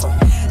impressa.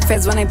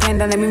 Fez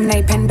wanaipenda na mimi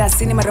naipenda,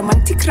 cinema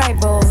romantic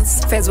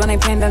rivals. Fez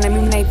wanaipenda na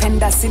mimi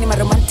naipenda, cinema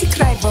romantic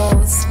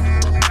rivals.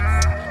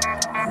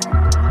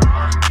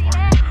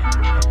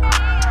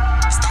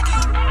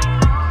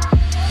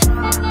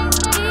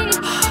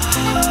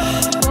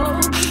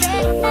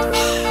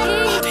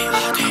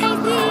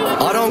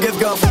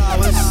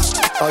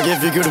 I'll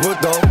give you good wood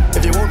though.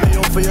 If you want me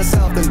all for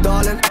yourself, then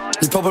darling,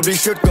 you probably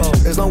should go.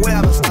 There's no way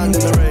I'ma stand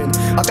in the rain.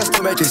 I can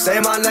still make you say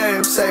my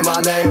name, say my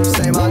name,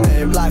 say my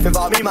name. Life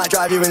without me might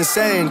drive you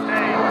insane.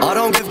 I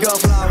don't give girl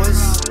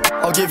flowers,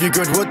 I'll give you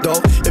good wood though.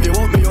 If you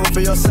want me all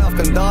for yourself,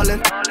 then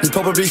darling, you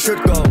probably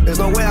should go. There's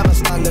no way I'ma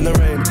stand in the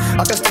rain.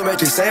 I can still make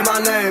you say my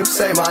name,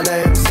 say my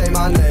name, say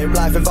my name.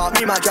 Life without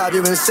me might drive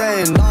you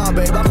insane. Nah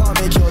babe, I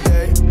can't make your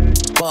day,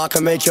 but I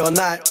can make your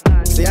night.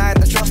 See, I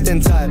ain't the trusting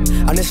type,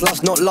 and it's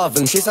love's not love.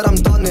 And she said I'm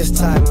done this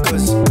time,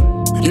 cause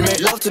you make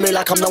love to me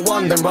like I'm the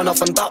one, then run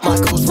off and duck my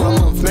calls for a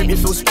month. Make me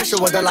feel special,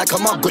 then like a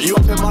mug. Got you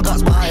up in my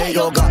guts, but I hate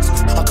your guts.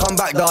 I come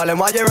back, darling,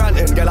 why you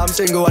ranting? Girl, I'm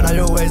single and I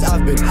always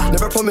have been.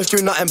 Never promised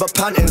you nothing but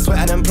panting,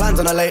 sweating and plans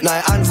on a late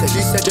night answer.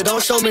 She said you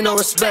don't show me no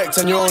respect,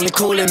 and you're only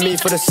calling me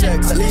for the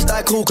sex. At least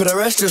I cool, cause the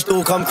rest just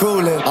all come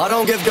crawling. I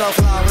don't give girl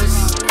flowers,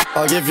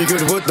 I'll give you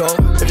good wood though.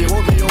 If you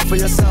want me all for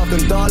yourself,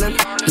 then darling,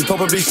 you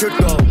probably should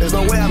go. There's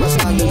no way I'ma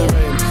stand in the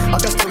rain. I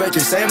can still make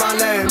you say my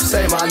name,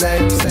 say my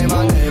name, say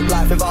my name.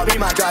 Life without me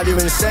might drive you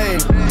insane.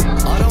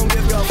 I don't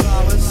give girl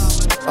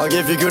flowers, I'll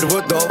give you good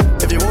wood though.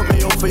 If you want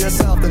me all for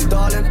yourself, then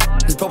darling,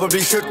 you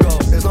probably should go.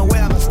 There's no way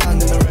I'ma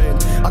stand in the rain.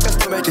 I can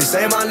still make you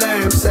say my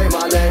name, say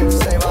my name,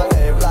 say my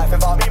name. Life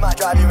without me might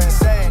drive you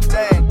insane.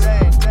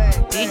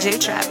 DJ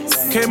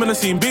Travis came in the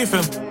scene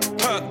beefing.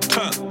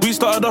 We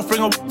started off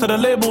bring up to the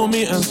label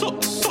meeting.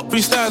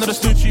 Freestyle at the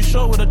Stucci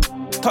show with a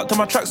tucked to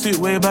my tracksuit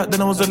way back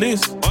then I was the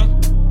least.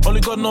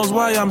 Only God knows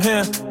why I'm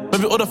here.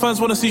 Maybe all the fans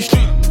wanna see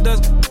street. There's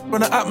in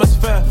the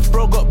atmosphere.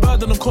 Bro got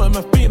bad and I'm caught in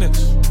my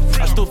Phoenix.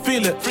 I still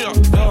feel it. Yo.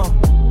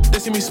 They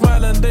see me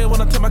smiling, they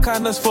wanna take my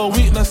kindness for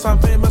weakness. I'm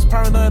famous,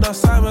 paranoid,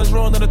 Simon's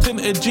rolling in a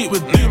tinted Jeep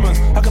with demons.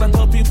 How can I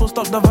tell people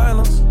stop the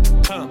violence?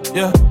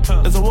 Yeah,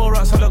 there's a war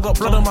outside, I got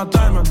blood on my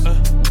diamonds.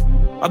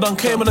 I done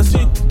came in the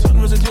scene, took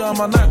residue on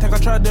my night tag. I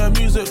tried their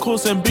music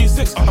course in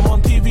B6. I'm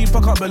on TV,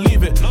 but I can't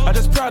believe it. I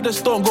just pray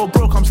this don't go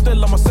broke, I'm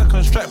still on my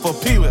second strike for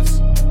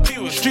P-Wits.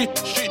 Street,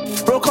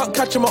 bro can't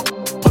catch him up.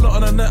 Pull it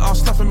on the net, I'll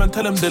snap him and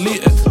tell him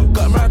delete it.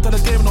 Got married to the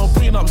game, no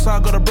prenup, so I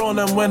gotta bro on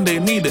them when they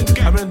need it.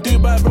 I'm in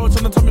Dubai, bro,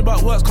 trying to tell me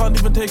about works, can't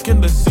even take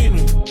in the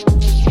scenery.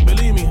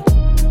 Believe me,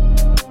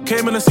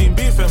 came in the scene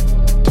beefing.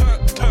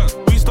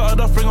 We started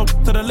off bring up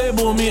to the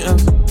label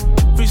meetings.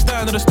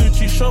 Freestyle to the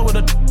Stucci show with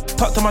a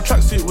tucked to my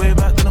tracksuit way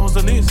back then I was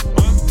the least.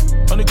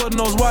 Only God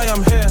knows why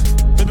I'm here.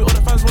 Maybe all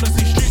the fans wanna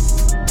see street.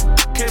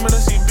 Came in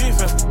the scene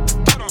beefing.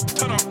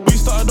 We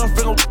started off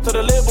bring up to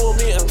the label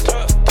meetings.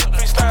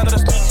 Freestyle to the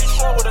Stucci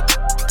show with a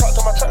tucked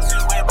to my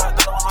tracksuit way back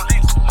then I was the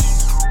least.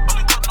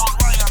 Only God knows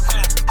why I'm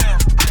here.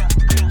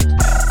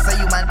 Say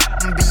you man,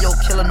 I'ma be your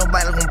killer.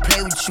 Nobody gonna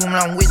play with you when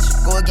I'm with you.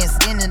 Go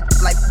against ending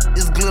like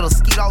this. glitter.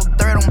 Skeet all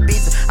dirt on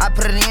bitches. I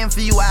put it in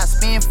for you, I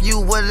spin for you.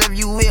 Whatever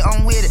you with,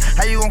 I'm with it.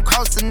 How you gon'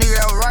 cross the nigga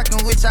that was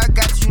rockin' with you? I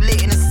got you lit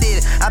in the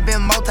city. I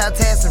been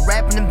multitasking,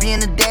 rapping and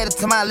being a daddy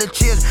to my little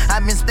children. I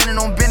been spinning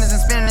on business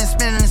and spinning and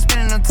spinning and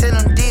spinning until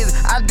I'm dizzy.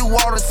 I do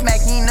all the smack,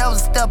 you ain't never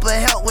step or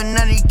help with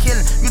none of you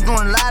killing. You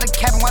doing a lot of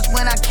capping, watch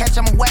when I catch,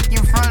 I'ma whack you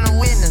in front of the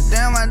witness.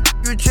 Damn,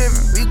 you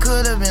tripping. We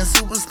could've been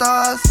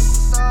superstars.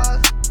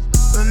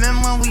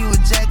 Remember when we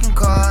were jacking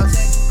cars?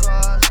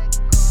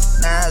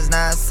 Now it's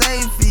not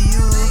safe for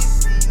you.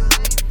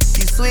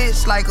 You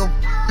switch like a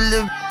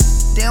little.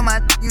 Damn,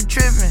 you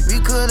tripping. We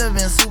could've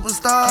been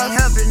superstars. Can't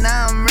help it,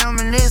 now I'm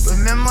reminiscing.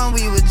 Remember when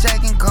we were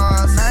jacking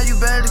cars? Now you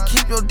better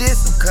keep your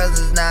distance, cause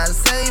it's not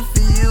safe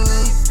for you.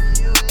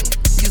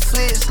 You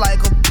switch like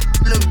a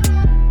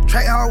little.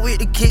 Track hard with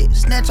the kick,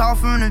 snatch off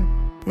from the.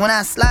 When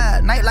I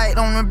slide, nightlight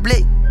on the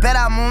blick. Bet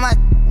I'm on my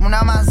when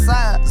I'm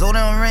outside. So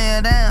them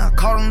ran down,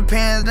 caught them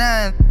pants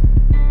down.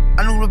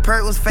 I knew the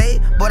perk was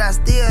fake, but I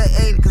still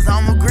ate it, cause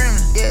I'm a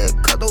gremlin. Yeah,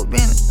 cut those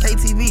business,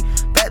 KTV,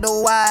 back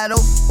door wide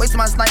open. Wait till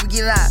my sniper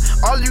get out,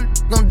 all you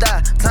gon' die.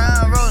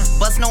 Time rolling,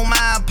 bustin' on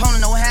my opponent,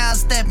 no how I'm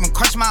stepping.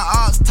 Crush my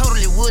arcs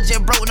totally, wood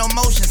jet broke, no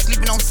motion.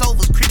 Sleeping on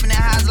sofas, creeping in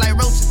highs like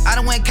roaches. I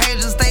done went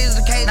cages and stages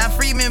to cage. Now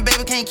free me,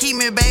 baby, can't keep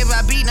me, baby.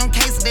 I beat them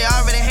cases, they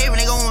already hate me.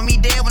 They gon' want me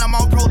dead when I'm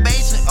on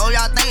probation. Oh,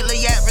 y'all think Lil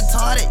Yak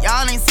retarded?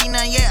 Y'all ain't seen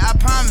nothing yet, I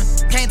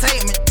promise. Can't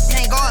take me,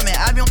 can't guard me.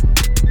 I been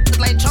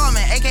like Charmin,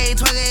 aka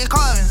 28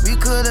 Carvin. We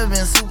could've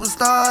been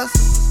superstars.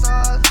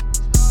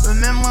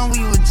 Remember when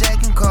we were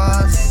jacking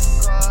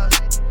cars?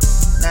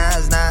 Now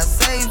it's not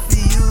safe for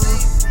you.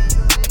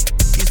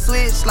 You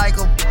switch like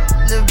a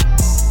little.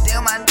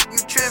 Damn,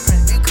 you tripping.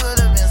 We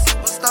could've been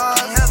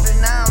superstars. Can't help it,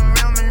 now I'm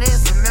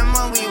reminiscing.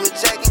 Remember when we were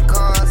jacking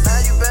cars? Now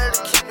you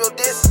better keep your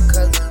distance,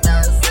 cause it's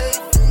not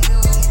safe for you.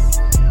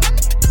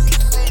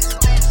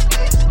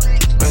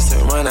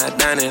 Restaurant when I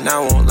dine and I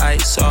want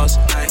light sauce.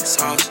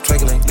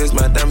 Tracking like this,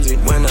 my diamonds be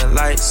when the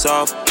lights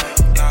off.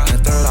 I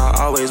third,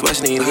 I always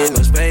watch niggas get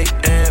no spade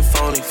and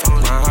phony.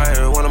 My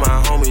heart, one of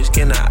my homies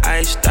getting the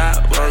ice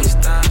stop.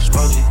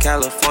 Smoky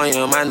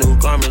California, my new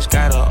garments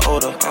got an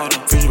odor.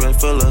 Refrigerator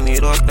full of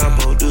needle, dump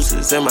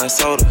producers in my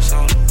soda.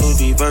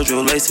 Louis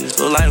Virgil laces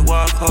look like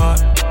walk hard.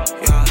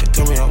 They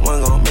told me I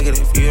wasn't gon' make it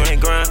if you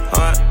ain't grind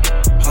hard.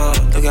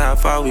 Look at how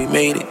far we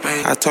made it.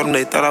 I told them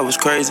they thought I was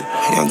crazy.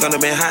 Young Gunna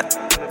been hot.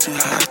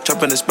 I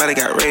jump in the spot, it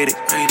got raided.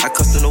 I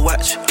custom the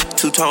watch,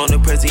 two-tone, the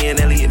President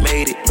Elliot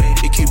made it.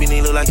 The Cuban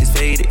look like it's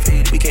faded.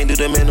 We can't do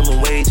the minimum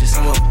wages.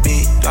 I'm a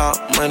big dog,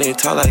 money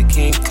talk like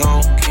King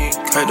Kong.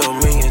 Heard them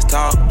millions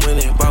talk when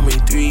they bought me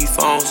 3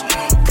 phones.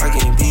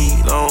 Rockin'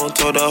 V-long,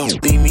 told her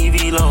leave me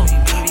V-long.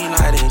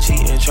 I didn't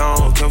cheat and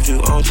charm, kept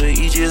you on to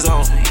each his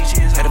own.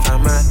 Had to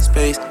find my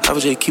space, I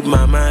was just keeping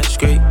my mind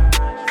straight.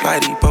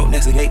 Body broke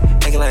next to gate,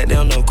 acting like they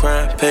don't know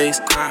crime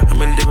pays.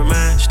 I'm in a different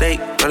mind state,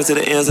 running to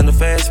the ends in the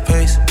fast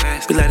pace.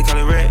 We like to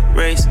call it red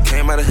race.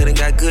 Came out of hood and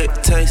got good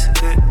taste.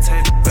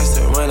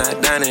 Restaurant I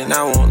dine and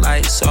I want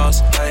light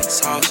sauce.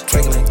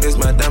 Drinking like this,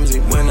 my diamonds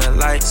be when the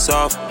lights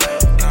off.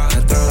 I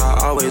third,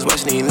 I always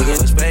watch these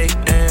niggas spade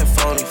and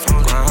phony.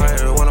 My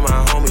heart, one of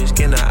my homies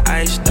getting the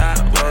ice stop.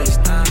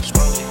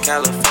 Smoking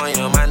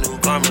California, my new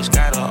garments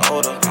got an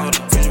odor.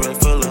 Refrigerator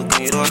full of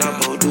green, all I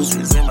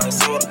producers in my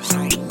soda.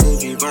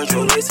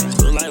 Virtual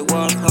laces look like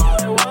walk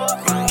hard.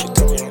 You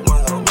told me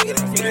I'm gon' make it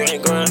if you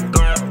ain't grind.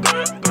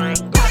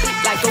 Pop it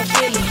like a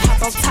willy,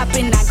 hop on top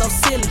and I go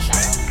silly.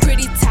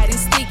 Pretty tight and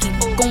sticky,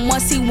 gon'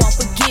 once he won't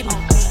forgive me.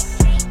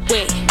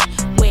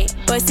 Wet,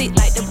 bust it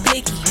like the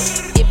blicky.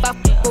 If I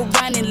f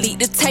around and leak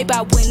the tape,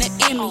 I win an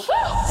Emmy.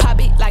 Pop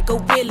it like a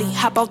willy,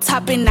 hop on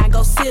top and I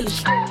go silly.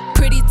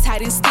 Pretty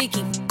tight and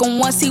sticky, gon'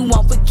 once he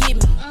won't forgive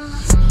me.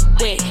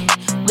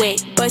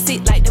 Wet, bust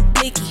it like the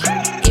blicky.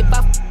 If I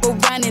f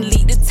around and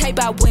leak the tape,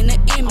 I win an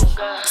Emmy.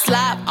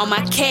 Slide on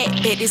my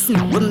cat, bet this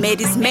not what made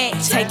this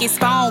match. Take his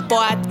phone, boy,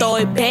 I throw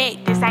it back.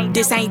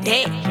 This ain't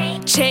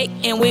that. Check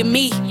in with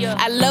me.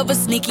 I love a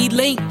sneaky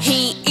link.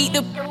 He ain't eat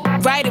the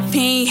right if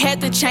he ain't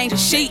had to change the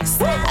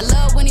sheets. I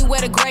love when he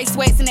wear the gray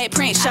sweats in that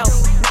print show.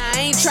 Now I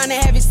ain't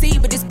tryna have it see,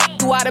 but this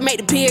do all to make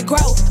the beard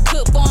grow.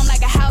 Cook for him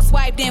like a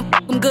housewife, then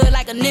him good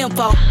like a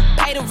nympho.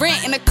 Pay the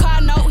rent in the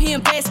car note, he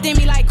invest in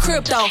me like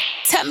crypto.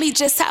 Tell me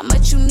just how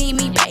much you need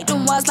me. Paint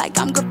them walls like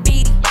I'm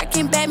graffiti.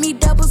 Working back me,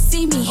 double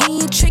see me.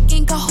 He ain't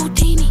tricking, go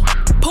Houdini.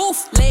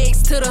 Poof,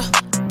 legs to the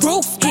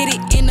roof. Hit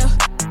it in the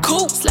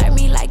coop. Slurp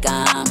me like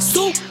I'm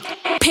soup.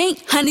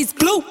 Pink, honey's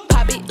blue.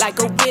 Pop it like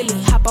a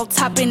willy. Hop on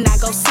top and I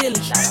go silly.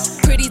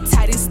 Pretty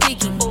tight and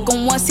sticky.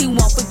 Gon' once he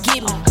won't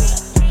forgive me.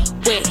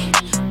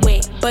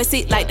 Wet, bust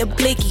it like the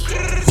blicky.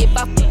 If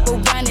I f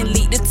around and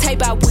leak the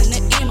tape, I win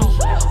an Emmy.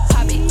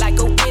 Pop it like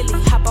a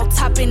willy. Hop on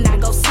top and I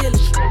go silly.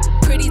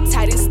 Pretty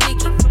tight and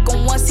sticky.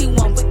 Gon' once he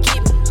won't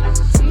forgive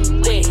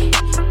me.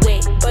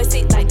 Wet, bust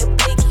it like the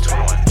blicky.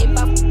 If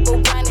I f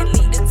around and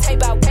leak the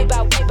tape, I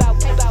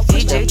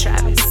DJ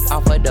Travis.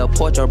 Off of the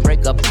porch or break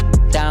break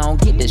up down.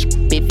 Get this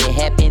if it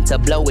happen to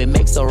blow, it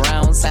makes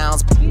surround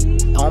sounds.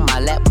 On my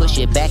lap, push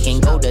it back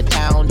and go to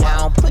town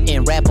down.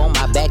 Putting rap on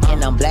my back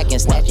and I'm black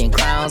and snatching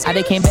crowns. I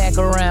they came back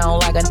around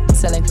like a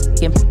selling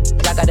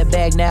I got a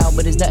bag now,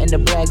 but it's nothing to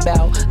brag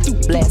about.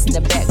 Blast in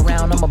the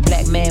background, I'm a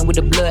black man with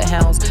the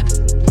bloodhounds.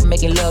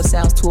 Making love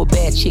sounds to a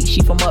bad chick,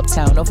 she from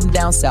uptown or from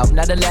down south,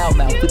 not a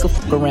loudmouth, we can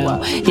fuck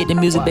around. Hit the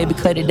music, baby,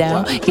 cut it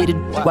down. Hit it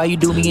while you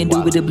do me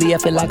indubitably, I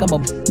feel like I'm a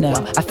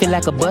now. I feel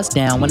like a bust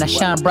down, when I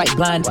shine bright,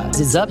 blind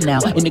is up now.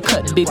 In the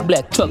cut, big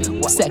black truck,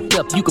 sacked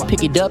up, you can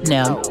pick it up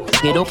now.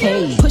 Get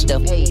okay, push the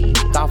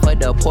off of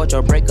the porch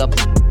or break up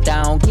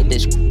down. Get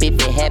this if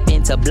it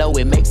happen to blow,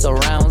 it makes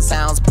surround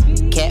sounds.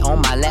 Cat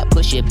on my lap,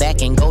 push it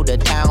back and go to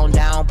town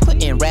down.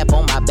 Putting rap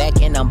on my back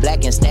and I'm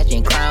black and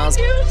snatching crowns.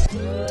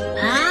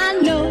 I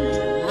know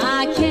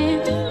I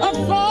can't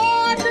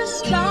afford to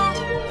stop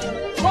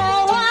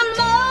for one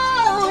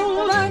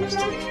moment.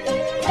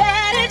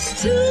 That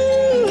it's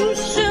too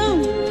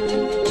soon,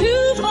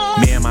 too far.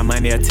 Me and my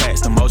money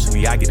attached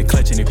emotionally. I get the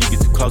clutch, and if you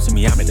get too close to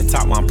me, I'm at the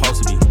top where I'm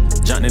supposed to be.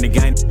 Jumping in the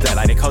game, that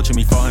like they coaching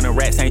me. 400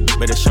 rats ain't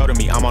but a show to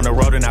me. I'm on the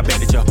road and I bet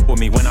that you're with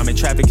me. When I'm in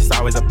traffic, it's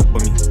always up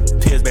with me.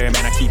 Pillsbury,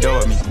 man, I keep dough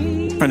with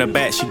me. From the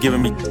back, she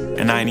giving me,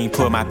 and I ain't even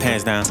pull my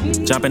pants down.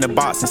 Jump in the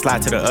box and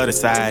slide to the other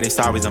side. It's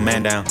always a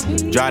man down.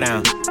 Draw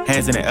down,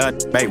 hands in the air,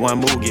 bait one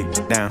move,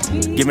 get down.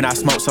 Giving out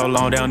smoke so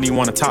long, they don't even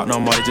wanna talk no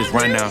more. They just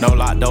run down. No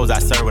lock doors, I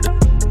serve with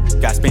a.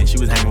 Got spent, she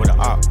was hanging with a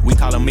op. We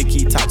call him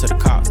Mickey, talk to the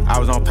cops. I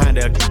was on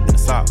Pinedale in the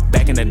sock.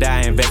 Back in the day,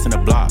 I invest in the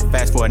block.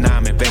 Fast forward now,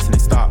 I'm investing in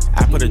stocks.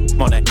 I put a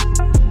on that.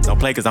 Don't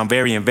play cause I'm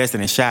very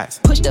invested in shots.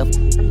 Push the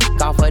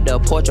off of the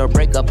porch or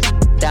break up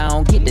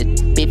down. Get the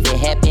if it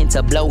happen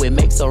to blow, it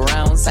makes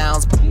surround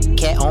sounds.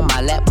 Cat on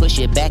my lap, push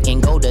it back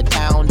and go to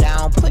town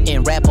down.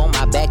 Putting rap on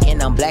my back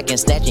and I'm black and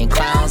snatching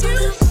crowns. And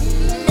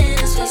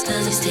it's just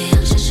cause he stay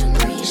up, just should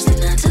preach.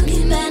 Then I took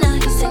it back, now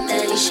he's sick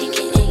that he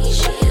shaking and he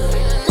shit.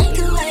 Like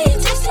the way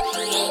it tastes to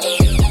me, ain't it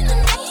in the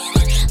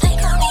meaning. They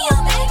call me your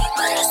baby,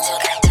 but I still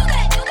got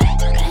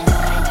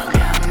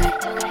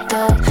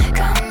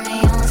got me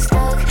on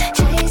stuck,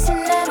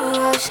 chasing that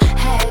rush.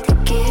 Had to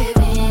give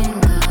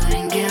in,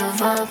 couldn't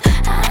give up.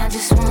 I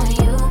just want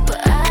you, but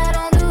I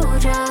don't do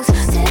drugs.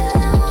 Still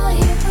I want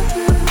you.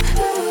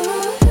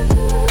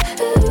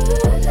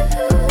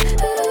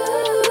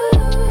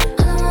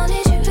 All I want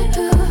is you.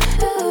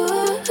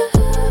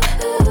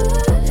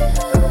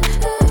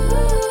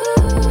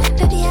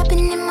 Baby, I've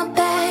been in my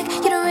bag.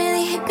 You don't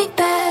really hit me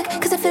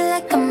back, cause I feel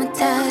like I'm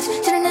attached.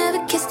 Should've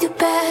never kissed you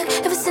back.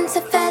 Ever since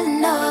I fell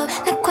in love,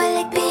 not quite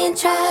like being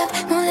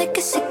trapped. More like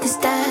a sickness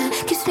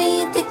that keeps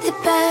me addicted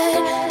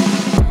bad.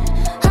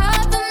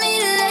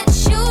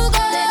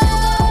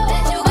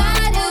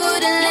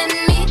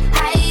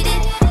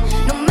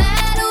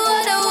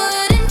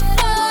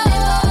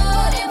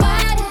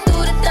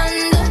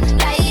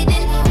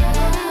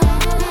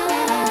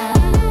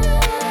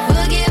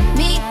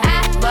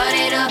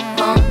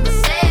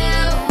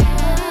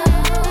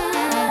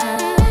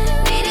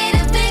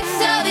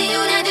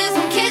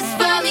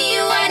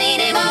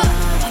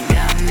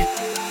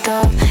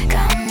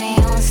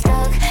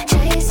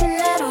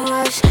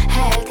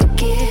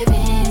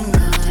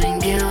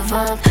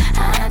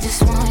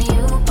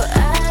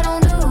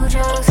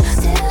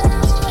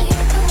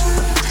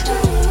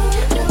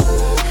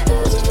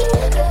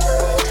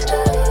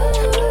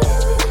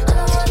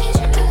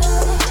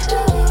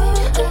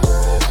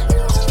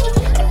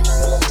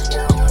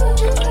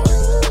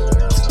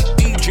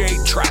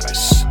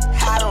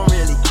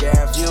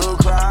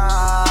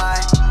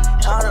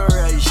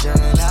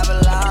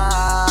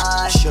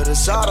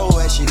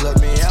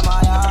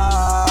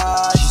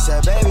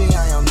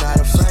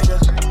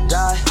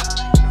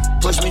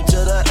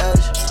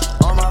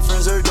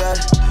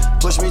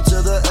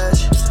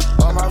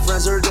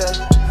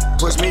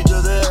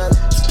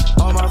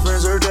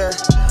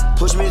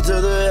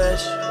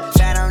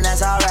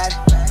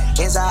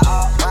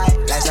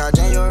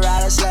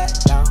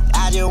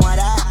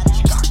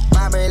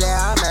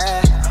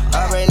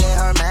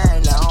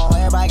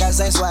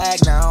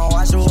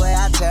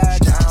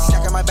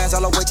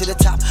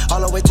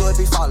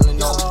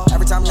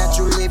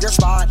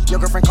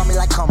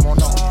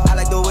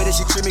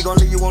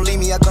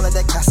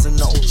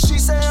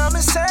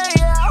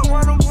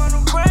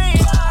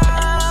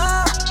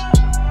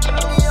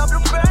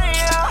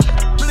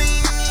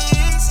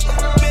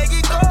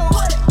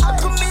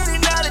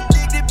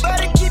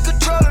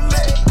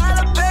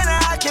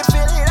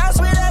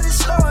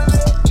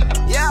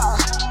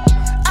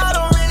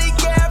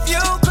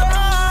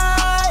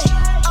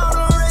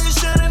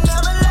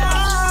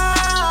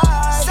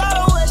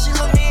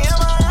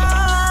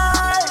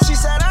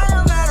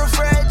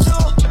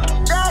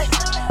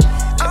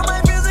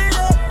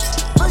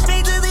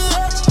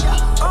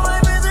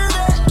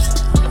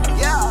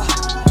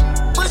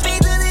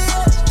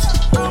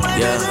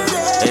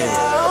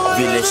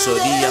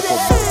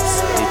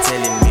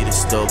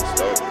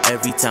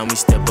 Every time we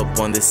step up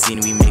on the scene,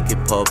 we make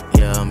it pop.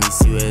 Yeah, I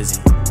miss you,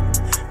 Ezzy.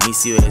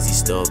 Miss you as he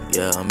stop,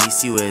 yeah,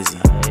 miss you as he.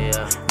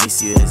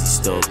 Miss you as he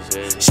stop.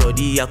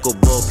 Shorty Yako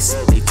box,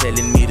 they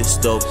telling me to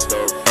stop.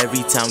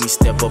 Every time we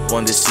step up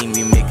on the scene,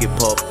 we make it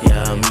pop.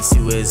 Yeah, miss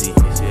you as he.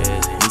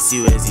 Miss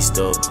you as he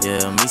stop,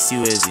 yeah, miss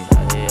you as he.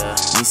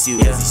 Miss you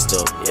as he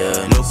stop,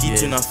 yeah. No key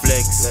to na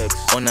flex,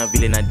 on a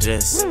villain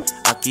address.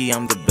 Aki,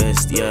 I'm the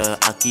best, yeah,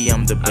 Aki,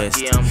 I'm the best.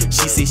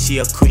 She say she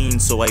a queen,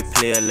 so I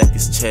play her like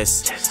it's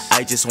chess.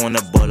 I just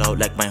wanna ball out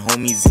like my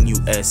homies in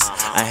US.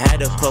 I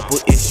had a couple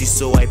issues,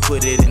 so I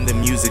put it in the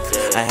music.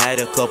 I had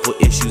a couple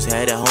issues,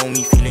 had a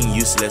homie feeling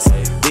useless.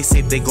 They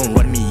said they gon'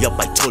 run me up,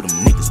 I told them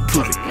niggas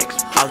prove it.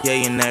 Out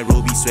here in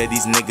Nairobi, swear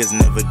these niggas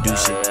never do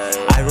shit.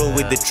 I roll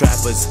with the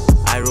trappers,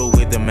 I roll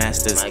with the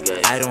masters.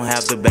 I don't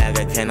have the bag,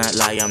 I cannot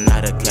lie, I'm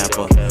not a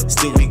capper.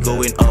 Still we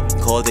going up,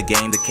 call the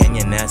gang the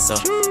Kenya NASA.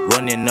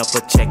 Running up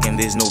a check and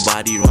there's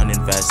nobody running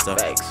faster.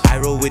 I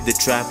roll with the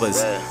trappers,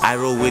 I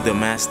roll with the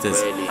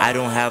masters. I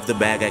don't have the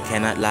bag, I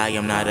cannot lie,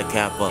 I'm not a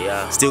capper.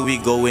 Still we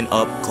going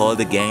up, call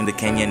the gang the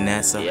Kenya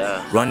NASA.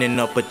 Running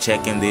up a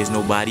check and there's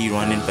nobody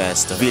running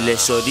faster. Vile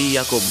Shorty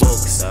Yako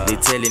box, they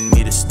telling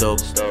me to stop.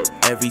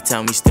 Every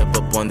time we step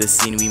up on the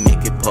scene, we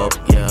make it pop.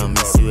 Yeah,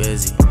 miss you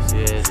as he.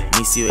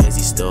 Miss you as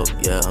he stop.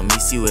 Yeah,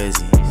 miss you as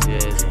he.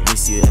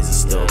 Miss you as he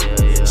stop.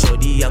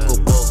 Shorty Yako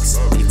box,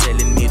 they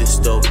telling me to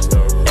stop.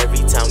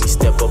 Every time we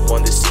step up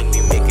on the scene,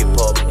 we make it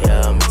pop.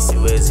 Yeah, miss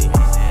you as he.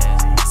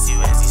 Miss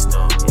you as he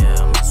stop.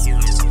 Yeah, miss you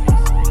as he.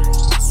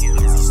 Miss you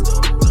as he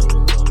stop.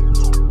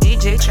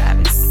 DJ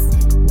Travis.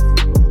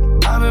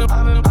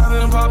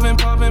 I've been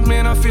popping,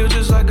 man, I feel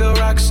just like a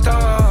rock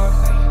star.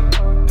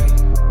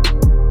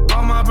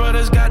 All my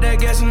brothers got that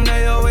gas and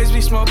they always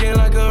be smoking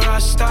like a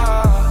rock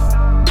star.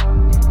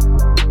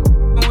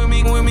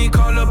 When we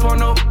call up on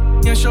no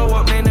and show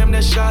up, man, them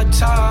the shot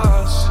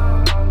toss.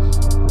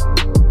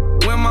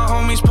 When my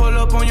homies pull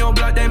up on your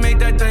block, they make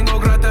that thing go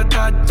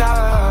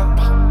grata-ta-ta.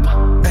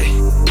 Hey,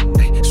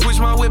 hey, switch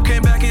my whip,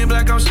 came back in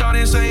black, I'm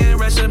starting saying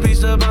rest in peace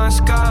to Bon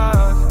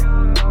Scott.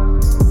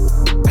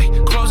 Hey,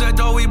 close that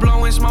door, we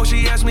blowing smoke,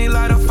 she asked me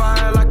light a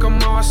fire like a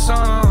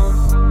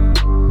Marsan.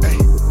 Hey,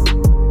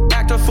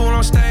 act a fool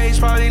on stage,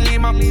 probably leave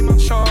my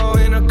show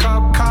in a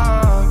cop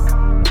car.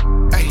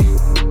 Hey,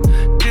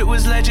 it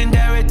was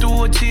legendary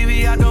through a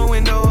TV out the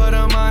window of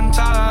the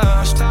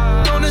montage.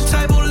 On the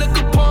table,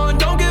 liquor porn,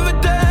 don't give a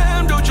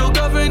damn. Don't your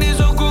girlfriend is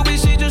a groupie,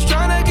 she just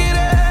tryna get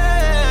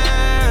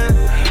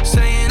in.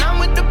 Saying I'm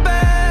with the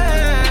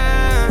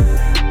band.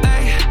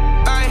 Ay,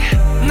 ay,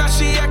 now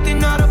she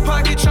acting out of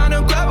pocket,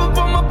 tryna grab up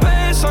on my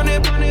pants. On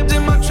it,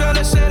 in my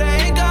trailer, said I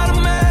ain't got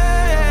a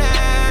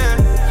man.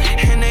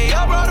 And they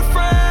all brought a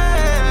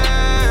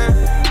friend.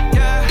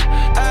 Yeah,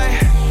 ay.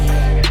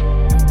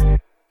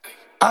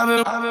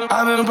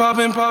 I've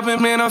been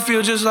popping, man, I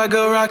feel just like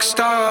a rock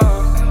star.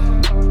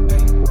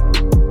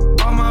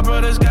 All my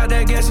brothers got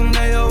that gas and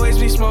they always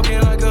be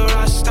smoking like a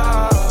rock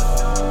star.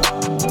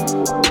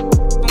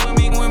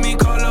 When we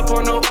call up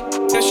on no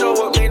and show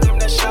up, gave them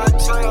the shot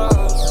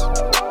toss.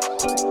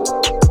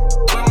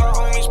 When my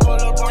homies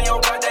pull up on your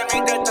block, they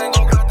make that thing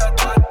go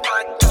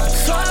grata-ta-ta-ta.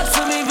 Talk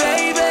to me,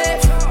 baby.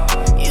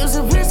 You's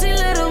a pretty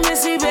little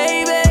missy,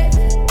 baby.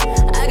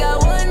 I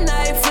got one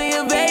night for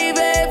you,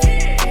 baby.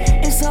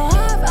 It's so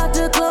hard out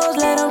the clothes,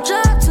 let them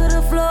drop to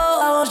the floor.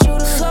 I want you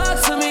to talk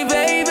to me,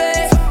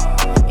 baby.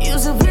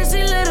 You's a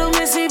pretty little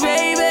missy,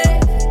 baby.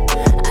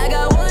 I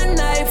got one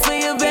night for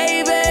you,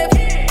 baby.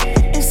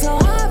 It's so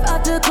hard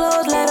out the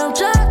clothes, let them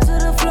drop to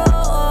the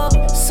floor.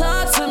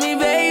 Talk to me,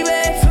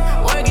 baby.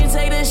 Work and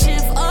take the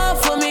shift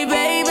off for me,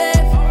 baby.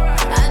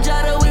 I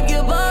try to whip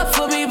your butt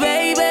for me,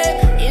 baby.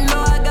 You know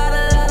I got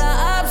a lot of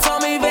ops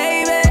on me,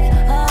 baby.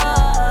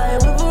 I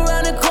whip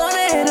around the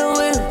corner, hit a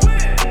whip.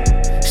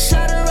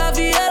 Shot a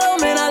Raffaello,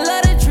 man, I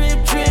let it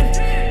drip, drip.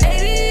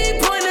 80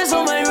 pointers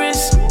on my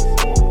wrist.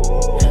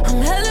 I'm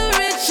hella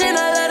rich and I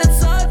let it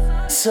talk.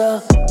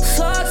 So,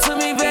 talk to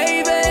me,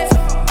 baby.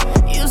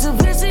 You's a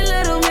pretty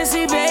little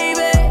missy,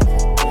 baby.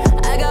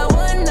 I got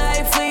one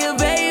night for you,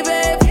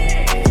 baby.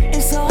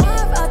 It's so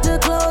hard out the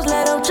clothes,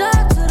 let them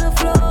drop to the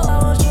floor. I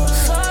want you to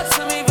talk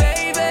to me,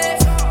 baby.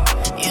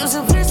 You's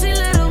a pretty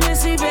little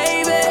missy,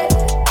 baby.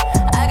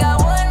 I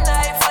got one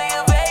night for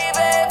you,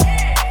 baby.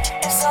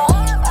 It's so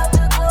hard out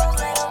the clothes,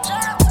 let them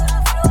drop to the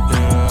floor.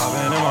 Yeah, I've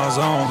been in my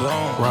zone,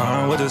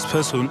 riding with this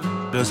pistol.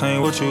 This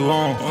ain't what you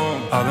want.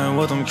 I've been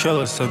with them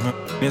killers, sipping.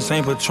 This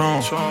ain't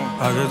Patron.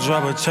 I could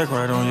drop a check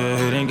right on your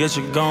head and get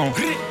you gone.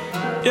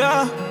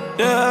 Yeah,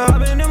 yeah, I've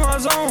been in my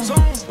zone,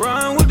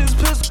 riding with this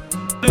pistol.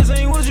 This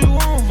ain't what you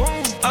want.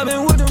 I've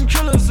been with them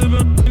killers,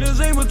 sipping. This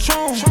ain't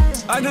Patron.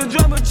 I could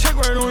drop a check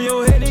right on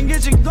your head and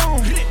get you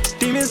gone.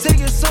 Demons take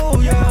your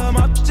soul, yeah,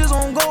 my bitches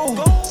on go.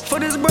 For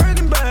this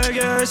Birkin bag,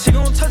 yeah, she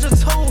gon' touch her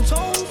toes.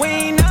 We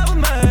ain't never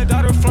mad,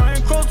 got her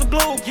flying across the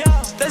globe.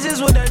 That's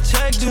just what that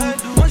check do.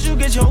 Once you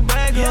get your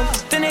bag up,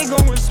 then they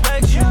gon'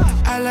 respect you.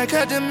 I like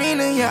her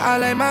demeanor, yeah, I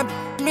like my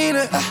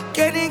meaner.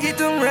 Can't get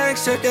them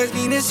racks, so that's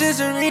Venus and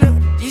Serena.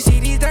 You see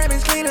these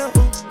diamonds cleaner,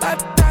 my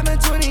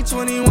diamond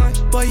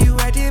 2021. Boy, you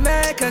acting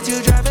mad, cause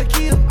you drive a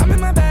Kia. I'm in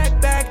my back,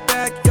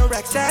 your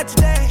rack sad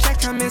today.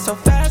 Check coming so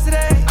fast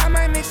today.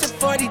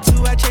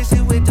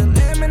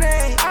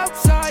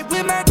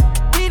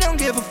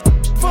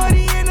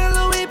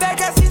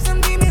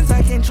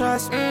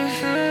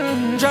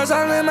 drugs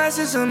all in my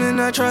system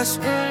and I trust.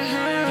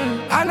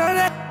 I know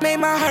that made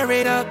my heart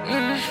rate up.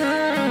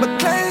 But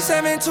claim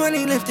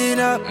 720 lift it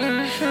up.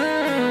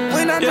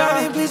 When I'm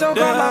driving, please don't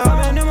call my phone.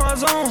 I've been in my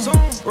zone,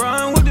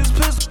 riding with this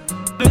pistol.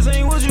 This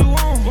ain't what you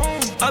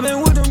want. I've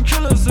been with them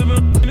killers,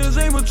 sippin'. This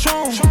ain't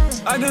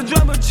Patron. I could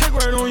drop a check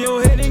right on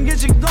your head and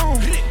get you gone.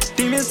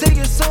 Demons take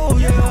your soul,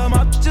 yeah.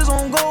 My bitches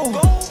on go.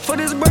 For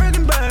this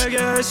Birkin bag,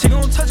 yeah. She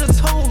gon' touch her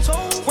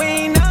toes. We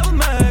ain't never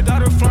mad.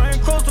 Got her flying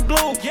across the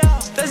globe.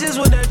 That's just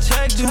what that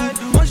check do.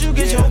 Once you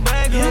get your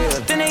bag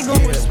up, then they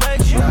gon'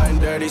 respect you. Riding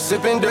dirty,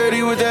 sipping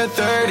dirty with that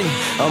 30.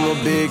 I'm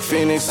a big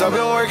phoenix. I've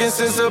been working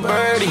since a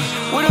birdie.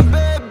 With a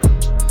bad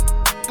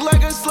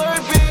like a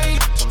Slurpee.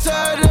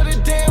 Tired of the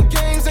damn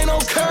games, ain't no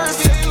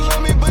curse. Yeah, you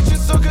love me, but you're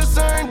so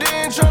concerned,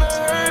 then tryna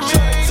hurt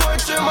me.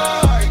 Torture my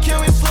heart, kill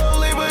me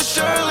slowly but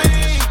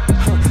surely.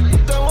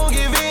 Don't won't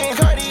give in,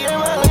 Cartier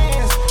my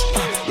lens.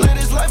 Live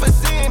this life a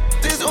sin,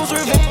 this one's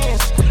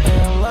revenge.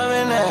 And I'm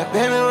loving that,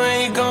 baby,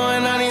 where you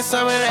going? I need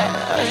some of that.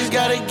 I just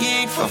got a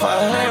gig for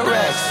 500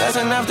 racks. That's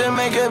enough to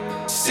make a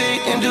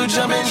sit and do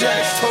jumping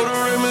jacks. Total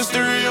Rey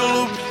Mysterio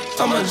loop,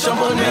 I'ma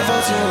jump on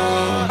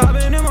that 14. I've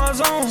been in my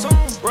zone,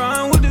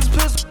 riding with this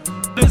pistol.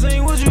 This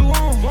ain't what you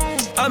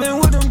want. I've been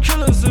with them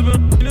killers,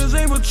 sippin'. This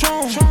ain't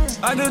Patron.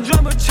 I could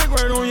drop a check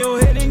right on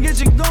your head and get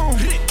you gone.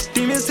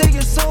 Demons take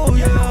your soul,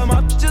 yeah. My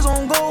bitches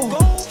on go.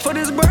 For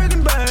this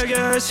Birkin bag,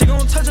 yeah. She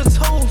gon' touch her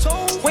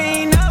toes. We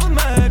ain't never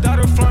mad. Got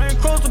her flying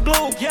across the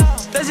globe.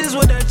 That's just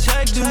what that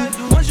check do.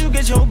 Once you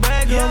get your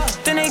bag up,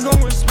 then they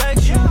gon'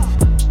 respect you.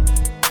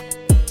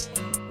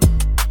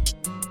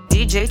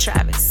 DJ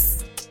Travis.